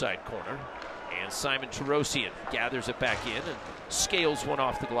near side corner. And Simon Tarosian gathers it back in and scales one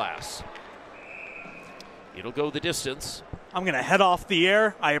off the glass. It'll go the distance. I'm going to head off the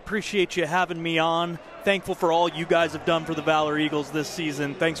air. I appreciate you having me on. Thankful for all you guys have done for the Valor Eagles this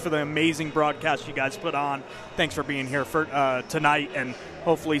season. Thanks for the amazing broadcast you guys put on. Thanks for being here for tonight and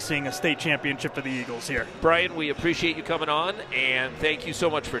hopefully seeing a state championship for the Eagles here. Brian, we appreciate you coming on, and thank you so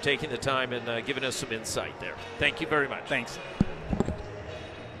much for taking the time and giving us some insight there. Thank you very much. Thanks.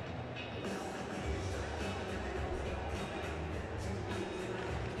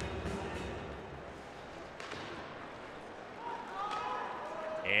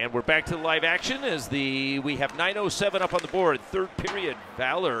 And we're back to the live action as we have 9:07 up on the board. Third period,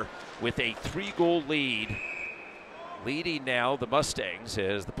 Valor with a 3-goal lead. Leading now the Mustangs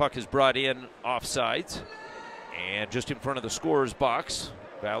as the puck is brought in offsides. And just in front of the scorer's box,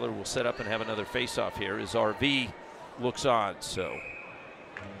 Valor will set up and have another face-off here as RV looks on. So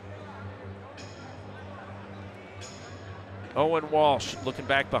Owen Walsh looking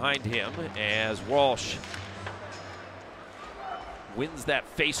back behind him as Walsh wins that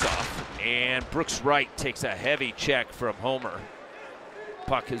face-off, and Brooks Wright takes a heavy check from Homer.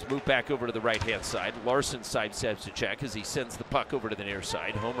 Puck has moved back over to the right-hand side. Larson side steps to check as he sends the puck over to the near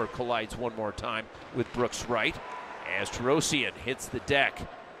side. Homer collides one more time with Brooks Wright as Tarosian hits the deck.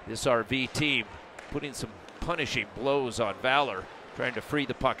 This RV team putting some punishing blows on Valor, trying to free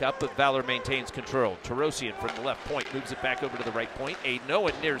the puck up, but Valor maintains control. Tarosian from the left point moves it back over to the right point. Aiden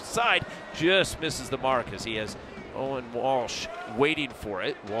Owen near side just misses the mark as he has Owen Walsh waiting for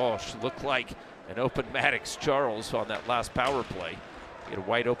it. Walsh looked like an open Maddox Charles on that last power play. Get a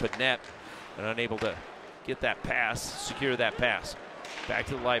wide open net and unable to get that pass, secure that pass. Back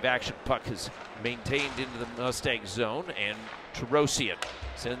to the live action. Puck is maintained into the Mustang zone, and Tarosian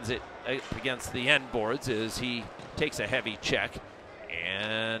sends it against the end boards as he takes a heavy check.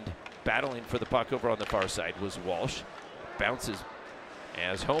 And battling for the puck over on the far side was Walsh. Bounces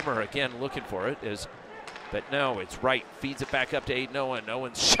as Homer again looking for it, but no, it's Wright. Feeds it back up to Aiden Owen.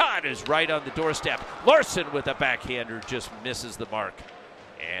 Owen's shot is right on the doorstep. Larson with a backhander just misses the mark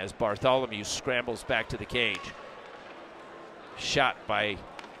as Bartholomew scrambles back to the cage. Shot by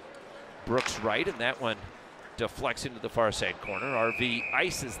Brooks Wright, and that one deflects into the far side corner. RV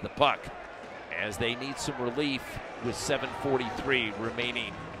ices the puck as they need some relief with 7:43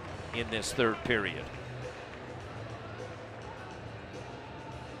 remaining in this third period.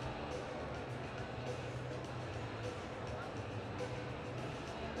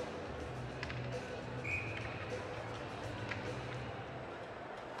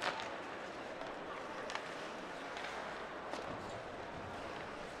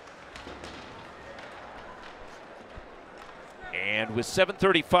 And with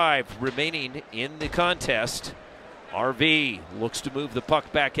 7:35 remaining in the contest, RV looks to move the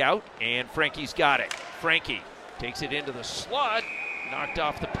puck back out, and Frankie's got it. Frankie takes it into the slot, knocked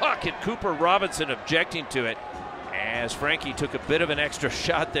off the puck, and Cooper Robinson objecting to it as Frankie took a bit of an extra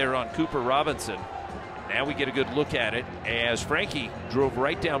shot there on Cooper Robinson. Now we get a good look at it as Frankie drove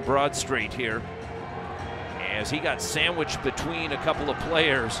right down Broad Street here as he got sandwiched between a couple of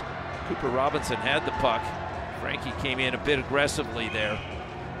players. Cooper Robinson had the puck. Frankie came in a bit aggressively there.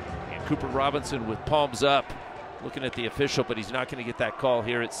 And Cooper Robinson with palms up, looking at the official, but he's not going to get that call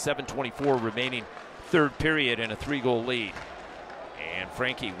here. It's 7:24 remaining, third period, and a 3-goal lead. And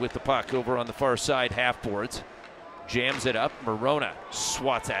Frankie with the puck over on the far side, half boards. Jams it up. Morona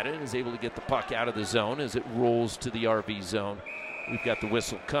swats at it, is able to get the puck out of the zone as it rolls to the RV zone. We've got the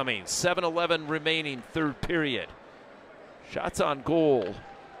whistle coming. 7:11 remaining, third period. Shots on goal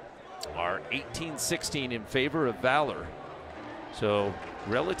are 18-16 in favor of Valor. So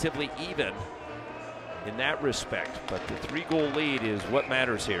relatively even in that respect, but the 3-goal lead is what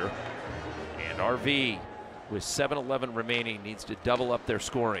matters here. And RV, with 7:11 remaining, needs to double up their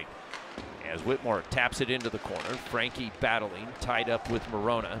scoring. As Whitmore taps it into the corner, Frankie battling, tied up with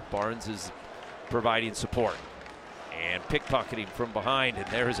Morona. Barnes is providing support. And pickpocketing from behind, and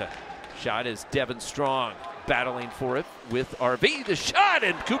there's a shot as Devin Strong battling for it with RV. The shot,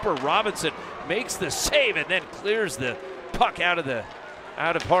 and Cooper Robinson makes the save and then clears the puck out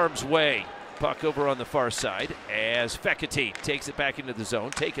of harm's way. Puck over on the far side as Fekete takes it back into the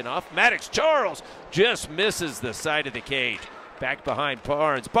zone, taken off. Maddox Charles just misses the side of the cage. Back behind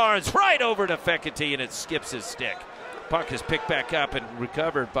Barnes. Barnes right over to Fekete, and it skips his stick. Puck is picked back up and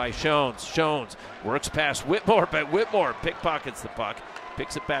recovered by Shones. Shones works past Whitmore, but Whitmore pickpockets the puck,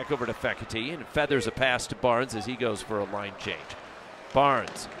 picks it back over to Fekete, and feathers a pass to Barnes as he goes for a line change.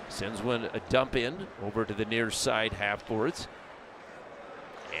 Barnes sends a dump in over to the near side half boards.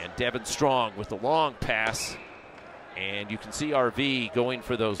 And Devin Strong with the long pass. And you can see RV going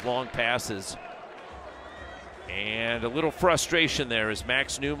for those long passes. And a little frustration there as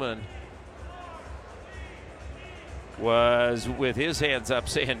Max Newman was with his hands up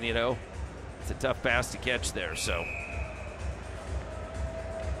saying, you know, it's a tough pass to catch there. So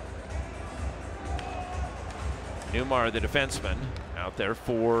Newmar, the defenseman, out there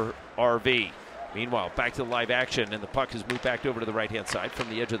for RV. Meanwhile, back to the live action, and the puck is moved back over to the right-hand side from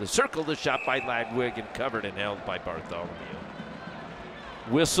the edge of the circle. The shot by Ladwig and covered and held by Bartholomew.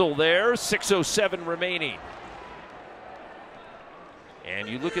 Whistle there, 6:07 remaining. And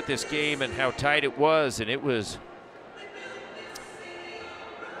you look at this game and how tight it was, and it was.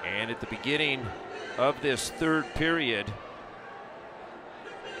 And at the beginning of this third period,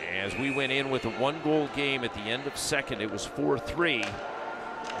 as we went in with a 1-goal game at the end of second, it was 4-3.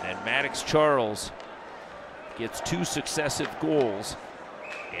 And Maddox Charles gets 2 successive goals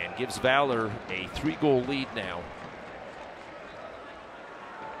and gives Valor a 3-goal lead now.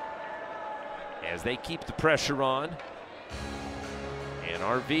 As they keep the pressure on. And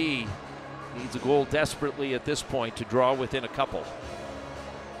RV needs a goal desperately at this point to draw within a couple.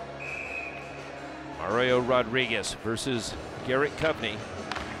 Mario Rodriguez versus Garrett Coveney.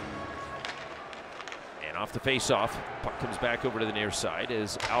 And off the face-off, puck comes back over to the near side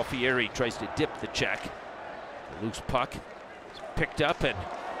as Alfieri tries to dip the check. The loose puck is picked up, and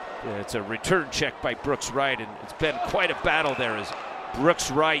it's a return check by Brooks Wright, and it's been quite a battle there as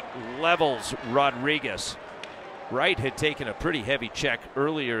Brooks Wright levels Rodriguez. Wright had taken a pretty heavy check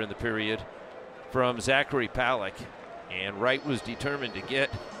earlier in the period from Zachary Palak, and Wright was determined to get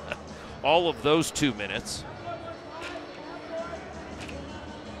all of those 2 minutes.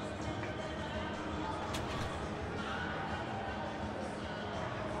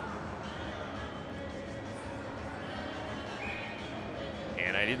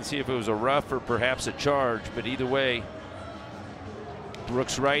 And I didn't see if it was a rough or perhaps a charge, but either way,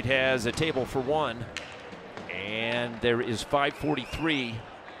 Brooks Wright has a table for 1. And there is 5:43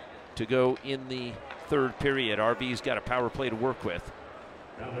 to go in the third period. RV's got a power play to work with.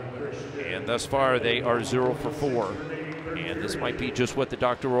 And thus far, they are 0 for 4. And this might be just what the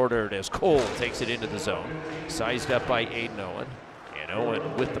doctor ordered as Cole takes it into the zone. Sized up by Aiden Owen. And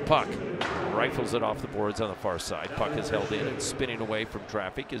Owen with the puck rifles it off the boards on the far side. Puck is held in and spinning away from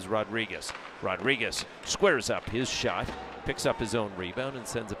traffic is Rodriguez. Rodriguez squares up his shot, picks up his own rebound, and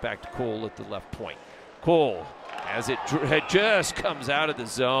sends it back to Cole at the left point. Cole, as it just comes out of the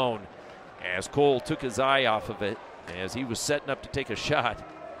zone, as Cole took his eye off of it, as he was setting up to take a shot.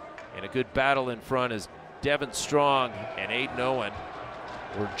 And a good battle in front as Devin Strong and Aiden Owen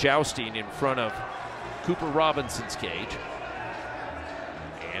were jousting in front of Cooper Robinson's cage.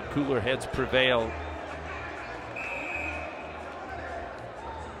 And cooler heads prevail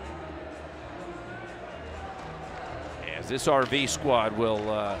this RV squad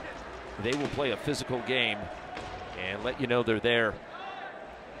will they will play a physical game and let you know they're there.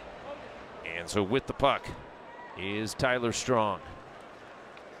 And so with the puck is Tyler Strong.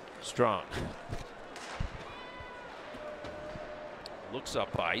 Strong looks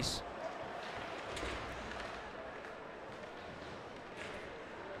up ice.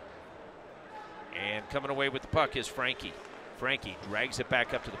 And coming away with the puck is Frankie. Frankie drags it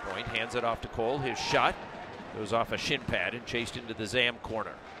back up to the point, hands it off to Cole. His shot goes off a shin pad and chased into the Zam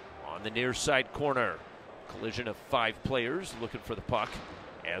corner. On the near side corner, collision of 5 players looking for the puck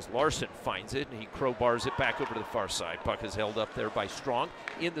as Larson finds it and he crowbars it back over to the far side. Puck is held up there by Strong.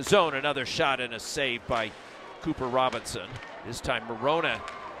 In the zone, another shot and a save by Cooper Robinson. This time Morona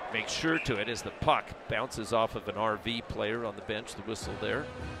makes sure to it as the puck bounces off of an RV player on the bench. The whistle there.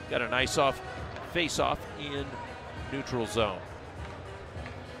 Got a nice face-off in neutral zone.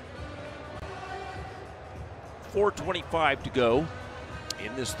 4:25 to go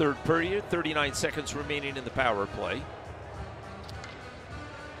in this third period. 39 seconds remaining in the power play.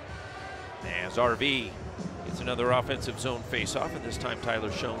 As RV gets another offensive zone face-off, and this time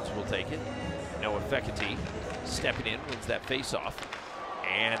Tyler Shones will take it. Noah Fekete stepping in, wins that face-off.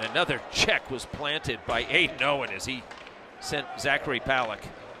 And another check was planted by Aiden Owen as he sent Zachary Palak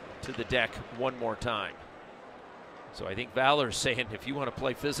to the deck one more time. So I think Valor's saying, if you want to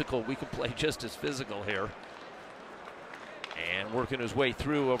play physical, we can play just as physical here. And working his way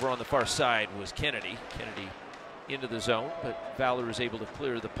through over on the far side was Kennedy. Kennedy into the zone, but Valor is able to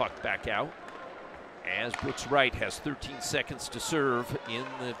clear the puck back out. As Brooks Wright has 13 seconds to serve in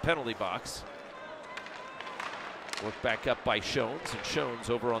the penalty box. Worked back up by Shones, and Shones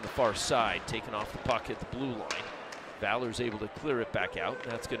over on the far side, taking off the puck at the blue line. Valor's able to clear it back out,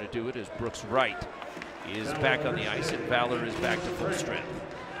 and that's going to do it as Brooks Wright is back on the ice, and Valor is back to full strength.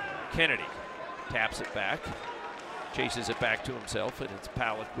 Kennedy taps it back, chases it back to himself, and it's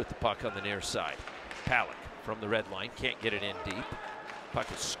Palak with the puck on the near side. Palak from the red line, can't get it in deep.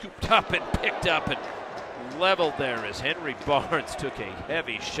 Puck is scooped up and picked up and leveled there as Henry Barnes took a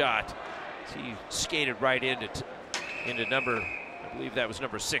heavy shot. He skated right into number, I believe that was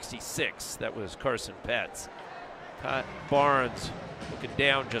number 66. That was Carson Petz. Caught Barnes looking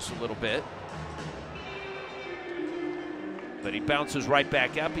down just a little bit. But he bounces right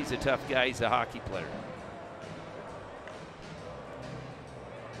back up. He's a tough guy. He's a hockey player.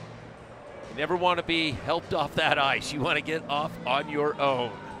 You never want to be helped off that ice. You want to get off on your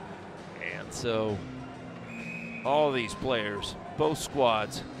own. And so all these players, both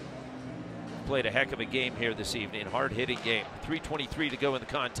squads, played a heck of a game here this evening. Hard-hitting game. 3:23 to go in the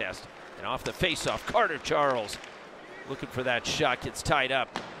contest. And off the face-off, Carter Charles looking for that shot, gets tied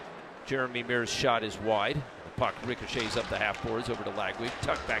up. Jeremy Mears' shot is wide. The puck ricochets up the half boards over to Lagwig.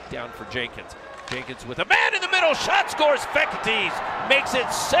 Tucked back down for Jenkins. Jenkins with a man in the middle. Shot scores. Fekete makes it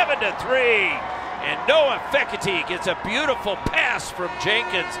 7-3. And Noah Fekete gets a beautiful pass from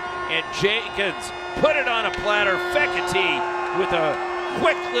Jenkins. And Jenkins put it on a platter. Fekete with a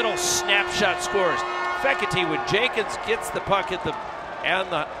quick little snapshot scores. Fekete, when Jenkins gets the puck at the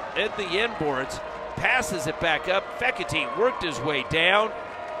end boards, passes it back up. Fekete worked his way down,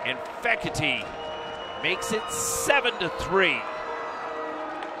 and Fekete makes it 7-3.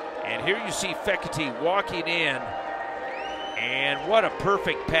 And here you see Fekete walking in, and what a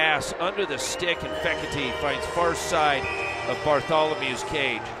perfect pass under the stick, and Fekete finds far side of Bartholomew's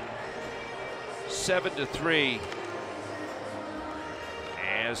cage. 7-3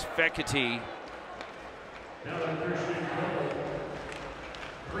 as Fekete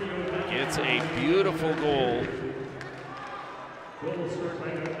gets a beautiful goal. Goal scored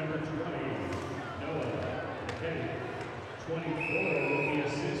by number 20, Noah Fekete. 24 will be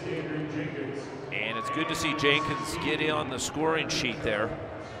assist Andrew Jenkins. And it's good to see Jenkins get in on the scoring sheet there,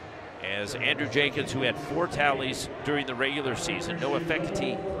 as Andrew Jenkins, who had 4 tallies during the regular season. Noah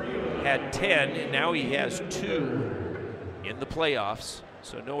Fekete had 10, and now he has 2 in the playoffs.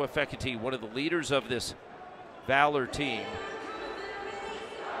 So Noah Fekete, one of the leaders of this Valor team,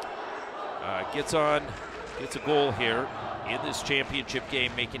 gets a goal here in this championship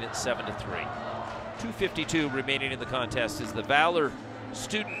game, making it 7-3. 2:52 remaining in the contest is the Valor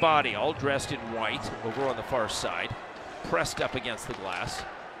student body, all dressed in white, over on the far side, pressed up against the glass,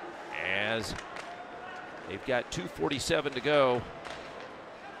 as they've got 2:47 to go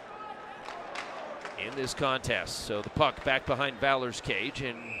in this contest. So the puck back behind Valor's cage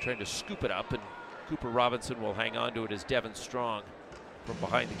and trying to scoop it up, and Cooper Robinson will hang on to it as Devin Strong from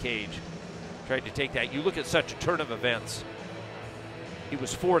behind the cage tried to take that. You look at such a turn of events. He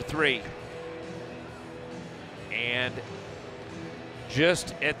was 4-3. And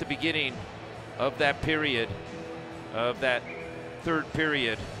just at the beginning of that period, of that third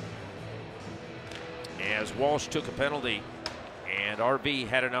period as Walsh took a penalty and RV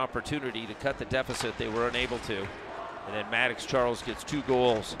had an opportunity to cut the deficit. They were unable to. And then Maddox Charles gets 2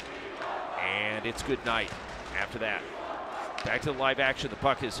 goals, and it's good night after that. Back to the live action. The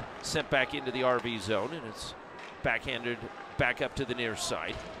puck is sent back into the RV zone, and it's backhanded back up to the near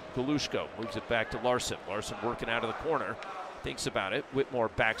side. Galushko moves it back to Larson. Larson working out of the corner, thinks about it. Whitmore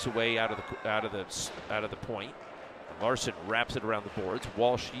backs away out of the point. Larson wraps it around the boards.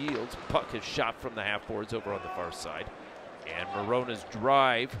 Walsh yields. Puck is shot from the half boards over on the far side. And Morona's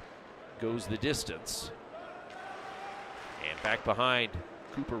drive goes the distance. And back behind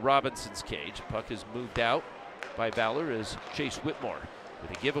Cooper Robinson's cage. Puck is moved out by Valor as Chase Whitmore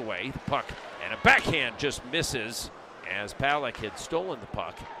with a giveaway. The puck and a backhand just misses as Palak had stolen the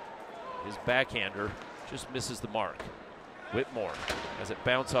puck. His backhander just misses the mark. Whitmore has it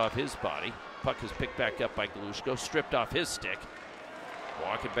bounce off his body. Puck is picked back up by Galushko, stripped off his stick.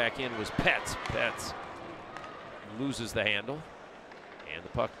 Walking back in was Petz. Petz loses the handle. And the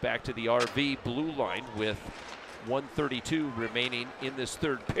puck back to the RV blue line with 1:32 remaining in this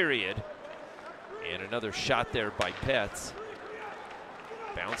third period. And another shot there by Petz.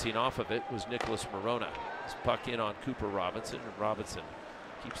 Bouncing off of it was Nicholas Morona. His puck in on Cooper Robinson, and Robinson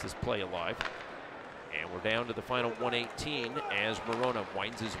keeps this play alive. And we're down to the final 1:18 as Morona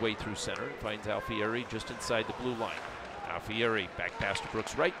winds his way through center and finds Alfieri just inside the blue line. Alfieri back pass to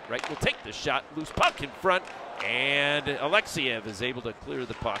Brooks Wright. Wright will take the shot, loose puck in front, and Alexiev is able to clear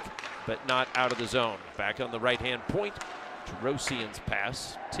the puck, but not out of the zone. Back on the right-hand point, Tarosian's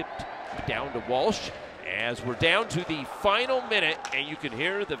pass tipped down to Walsh as we're down to the final minute, and you can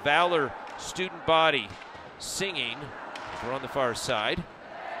hear the Valor student body singing. We're on the far side.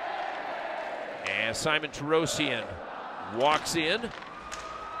 As Simon Tarosian walks in,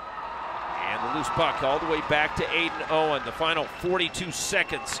 and the loose puck all the way back to Aiden Owen. The final 42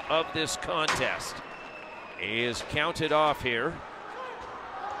 seconds of this contest is counted off here.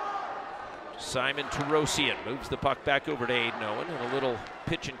 Simon Tarosian moves the puck back over to Aiden Owen, and a little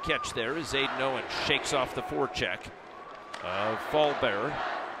pitch and catch there as Aiden Owen shakes off the forecheck of Fallbearer.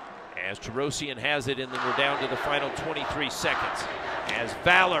 As Tarosian has it, and then we're down to the final 23 seconds. As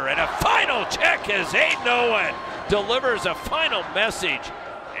Valor and a final check as Aiden Owen delivers a final message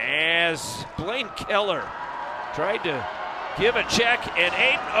as Blaine Keller tried to give a check, and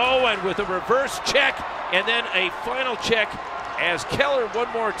Aiden Owen with a reverse check and then a final check as Keller one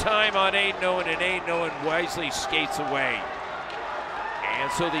more time on Aiden Owen, and Aiden Owen wisely skates away.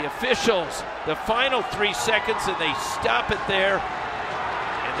 And so the officials, the final 3 seconds, and they stop it there.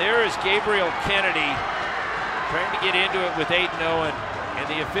 And there is Gabriel Kennedy trying to get into it with Aiden Owen, and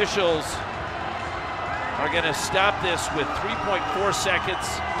the officials are going to stop this with 3.4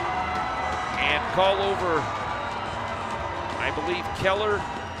 seconds and call over, I believe, Keller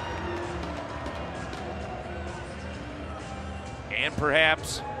and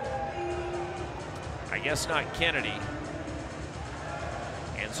perhaps, I guess not Kennedy.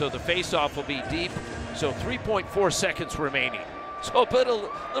 And so the face-off will be deep, so 3.4 seconds remaining. So a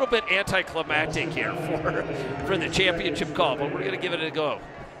little bit anticlimactic here for the championship call, but we're going to give it a go.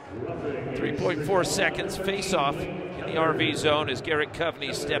 3.4 seconds, face-off in the RV zone as Garrett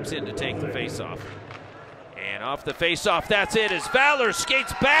Coveney steps in to take the face-off. And off the face-off, that's it, as Valor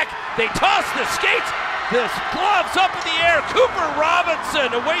skates back. They toss the skates, the gloves up in the air. Cooper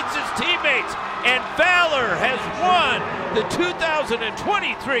Robinson awaits his teammates, and Valor has won the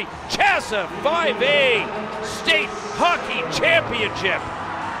 2023 CHSAA 5A State Hockey Championship.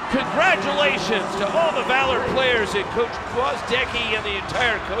 Congratulations to all the Valor players and Coach Gwozdecki and the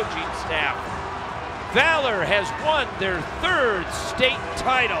entire coaching staff. Valor has won their 3rd state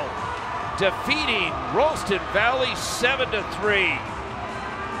title, defeating Ralston Valley 7-3.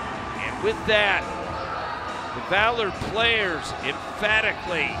 And with that, the Valor players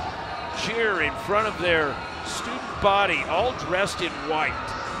emphatically cheer in front of their student body, all dressed in white.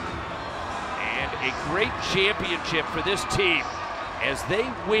 And a great championship for this team as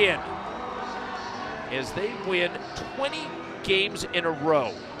they win 20 games in a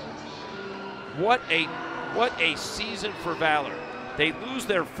row. What a season for Valor. They lose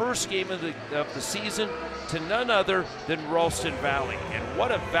their first game of the season to none other than Ralston Valley. And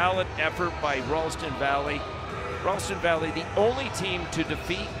what a valiant effort by Ralston Valley. Ralston Valley, the only team to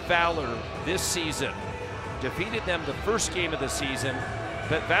defeat Valor this season. Defeated them the first game of the season,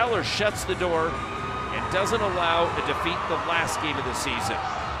 but Valor shuts the door and doesn't allow a defeat the last game of the season.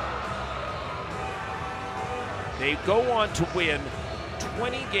 They go on to win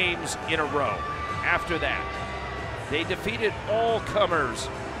 20 games in a row after that. They defeated all comers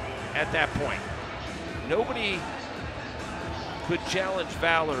at that point. Nobody could challenge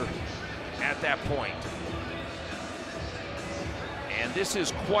Valor at that point. And this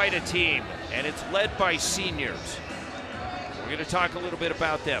is quite a team, and it's led by seniors. We're going to talk a little bit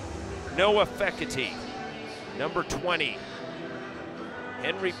about them. Noah Fekete, number 20.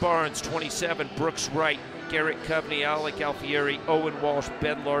 Henry Barnes, 27. Brooks Wright, Garrett Coveney, Alec Alfieri, Owen Walsh,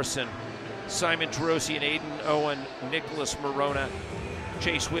 Ben Larson, Simon Terosian, Aiden Owen, Nicholas Morona,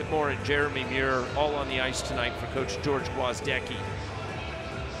 Chase Whitmore, and Jeremy Muir, all on the ice tonight for Coach George Gwozdecki.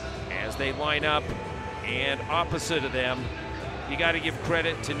 As they line up, and opposite of them, you got to give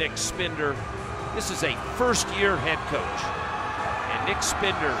credit to Nick Spinder. This is a first-year head coach. And Nick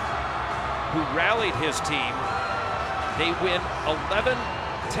Spinder, who rallied his team, they win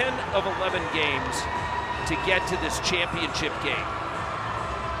 10 of 11 games to get to this championship game.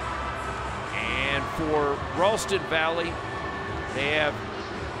 And for Ralston Valley, they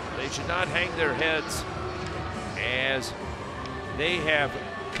should not hang their heads, as they have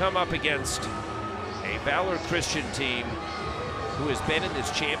come up against a Valor Christian team who has been in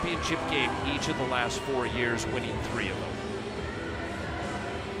this championship game each of the last 4 years, winning 3 of them.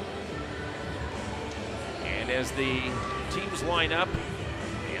 And as the teams line up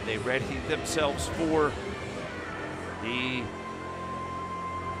and they ready themselves for the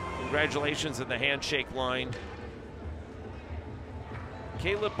congratulations and the handshake line,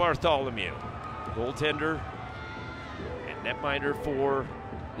 Caleb Bartholomew, goaltender and netminder for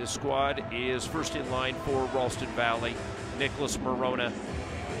this squad, is first in line for Ralston Valley. Nicholas Morona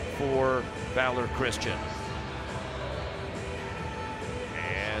for Valor Christian.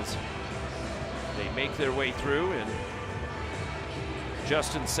 As they make their way through, and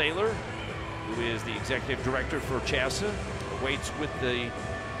Justin Saylor, who is the executive director for CHSAA, waits with the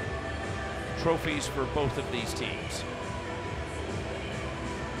trophies for both of these teams.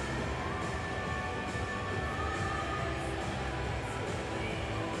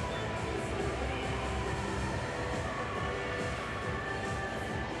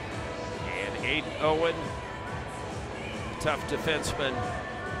 Aiden Owen, tough defenseman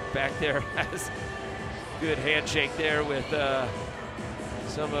back there, has good handshake there with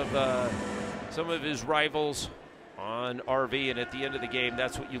some of his rivals on RV. And at the end of the game,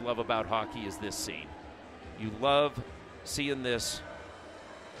 that's what you love about hockey, is this scene. You love seeing this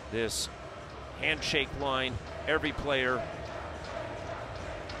handshake line, every player,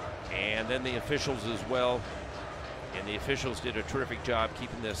 and then the officials as well. And the officials did a terrific job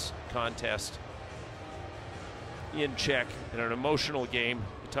keeping this contest in check in an emotional game,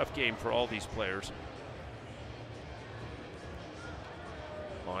 a tough game for all these players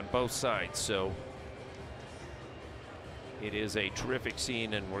on both sides. So it is a terrific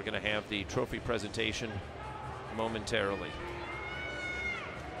scene, and we're going to have the trophy presentation momentarily.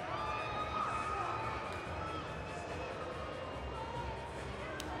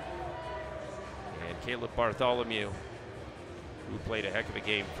 Caleb Bartholomew, who played a heck of a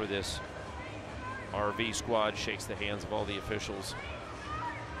game for this RV squad, shakes the hands of all the officials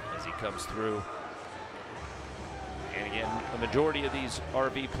as he comes through. And again, the majority of these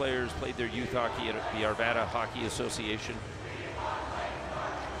RV players played their youth hockey at the Arvada Hockey Association.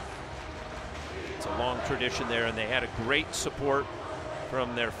 It's a long tradition there, and they had a great support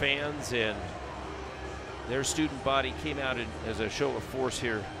from their fans, and their student body came out as a show of force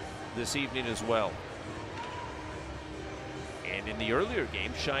here this evening as well. And in the earlier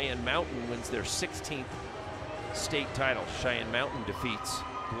game, Cheyenne Mountain wins their 16th state title. Cheyenne Mountain defeats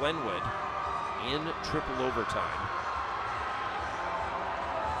Glenwood in triple overtime.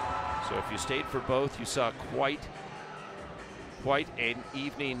 So if you stayed for both, you saw quite an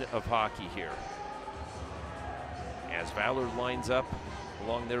evening of hockey here. As Valor lines up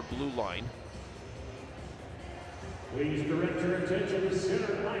along their blue line. Please direct your attention to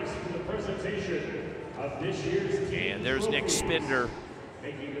center ice for the presentation of this year's team. And there's Nick Spinder,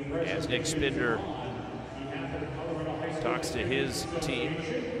 as Nick Spinder talks to his team.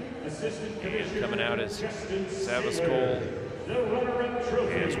 And coming out is Savas Cole,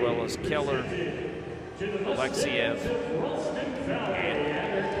 as well as Keller, Alexiev,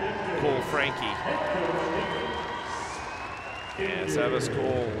 and Cole Frankie. And Savas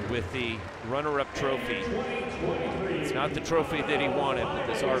Cole with the runner-up trophy. It's not the trophy that he wanted, but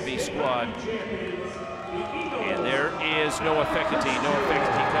this RV squad. And there is Noah Fekete. Noah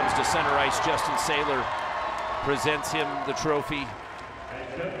Fekete comes to center ice. Justin Saylor presents him the trophy.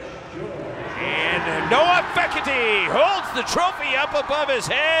 And Noah Fekete holds the trophy up above his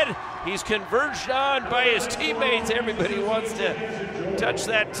head. He's converged on by his teammates. Everybody wants to touch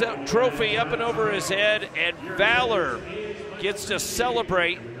that trophy up and over his head. And Valor gets to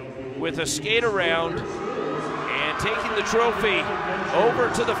celebrate with a skate around and taking the trophy over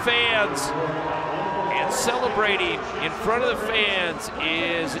to the fans and celebrating in front of the fans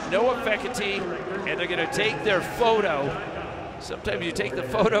is Noah Fekete, and they're going to take their photo. Sometimes you take the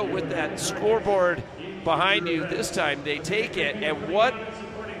photo with that scoreboard behind you. This time they take it, and what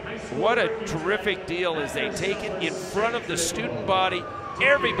a terrific deal is they take it in front of the student body.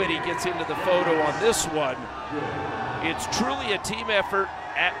 Everybody gets into the photo on this one. It's truly a team effort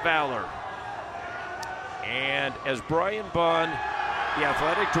at Valor. And as Brian Bond, the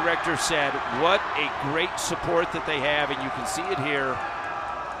athletic director, said, what a great support that they have, and you can see it here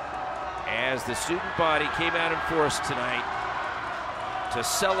as the student body came out in force tonight to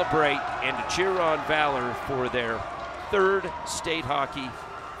celebrate and to cheer on Valor for their 3rd state hockey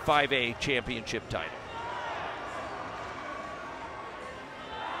 5A championship title.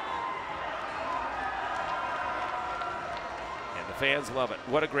 And the fans love it.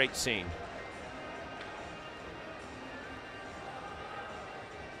 What a great scene.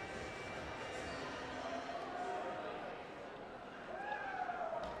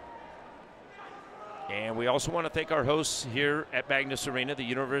 And we also want to thank our hosts here at Magness Arena, the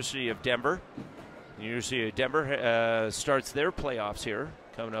University of Denver. The University of Denver starts their playoffs here,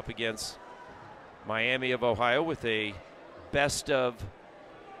 coming up against Miami of Ohio with a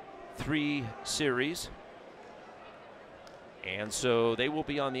best-of-3 series. And so they will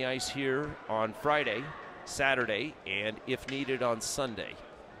be on the ice here on Friday, Saturday, and if needed on Sunday.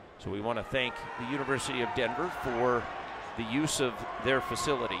 So we want to thank the University of Denver for the use of their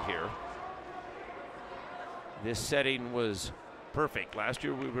facility here. This setting was perfect. Last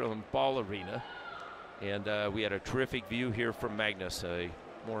year we were in Ball Arena, and we had a terrific view here from Magness, a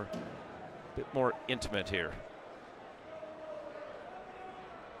bit more intimate here.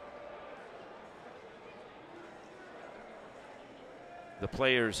 The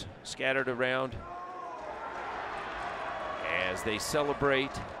players scattered around as they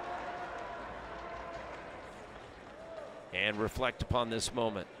celebrate and reflect upon this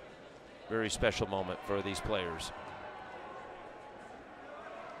moment. Very special moment for these players.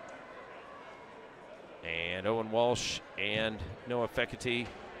 And Owen Walsh and Noah Fekete,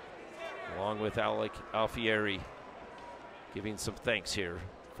 along with Alec Alfieri, giving some thanks here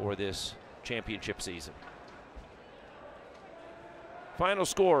for this championship season. Final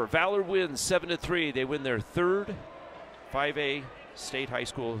score, Valor wins 7-3. They win their 3rd 5A state high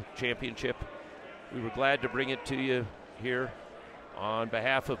school championship. We were glad to bring it to you here on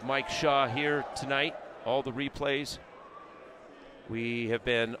behalf of Mike Shaw here tonight, all the replays. We have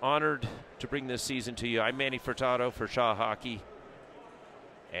been honored to bring this season to you. I'm Manny Furtado for Shaw Hockey,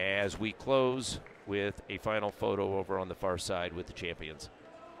 as we close with a final photo over on the far side with the champions.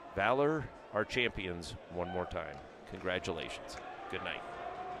 Valor, our champions, one more time. Congratulations. Good night.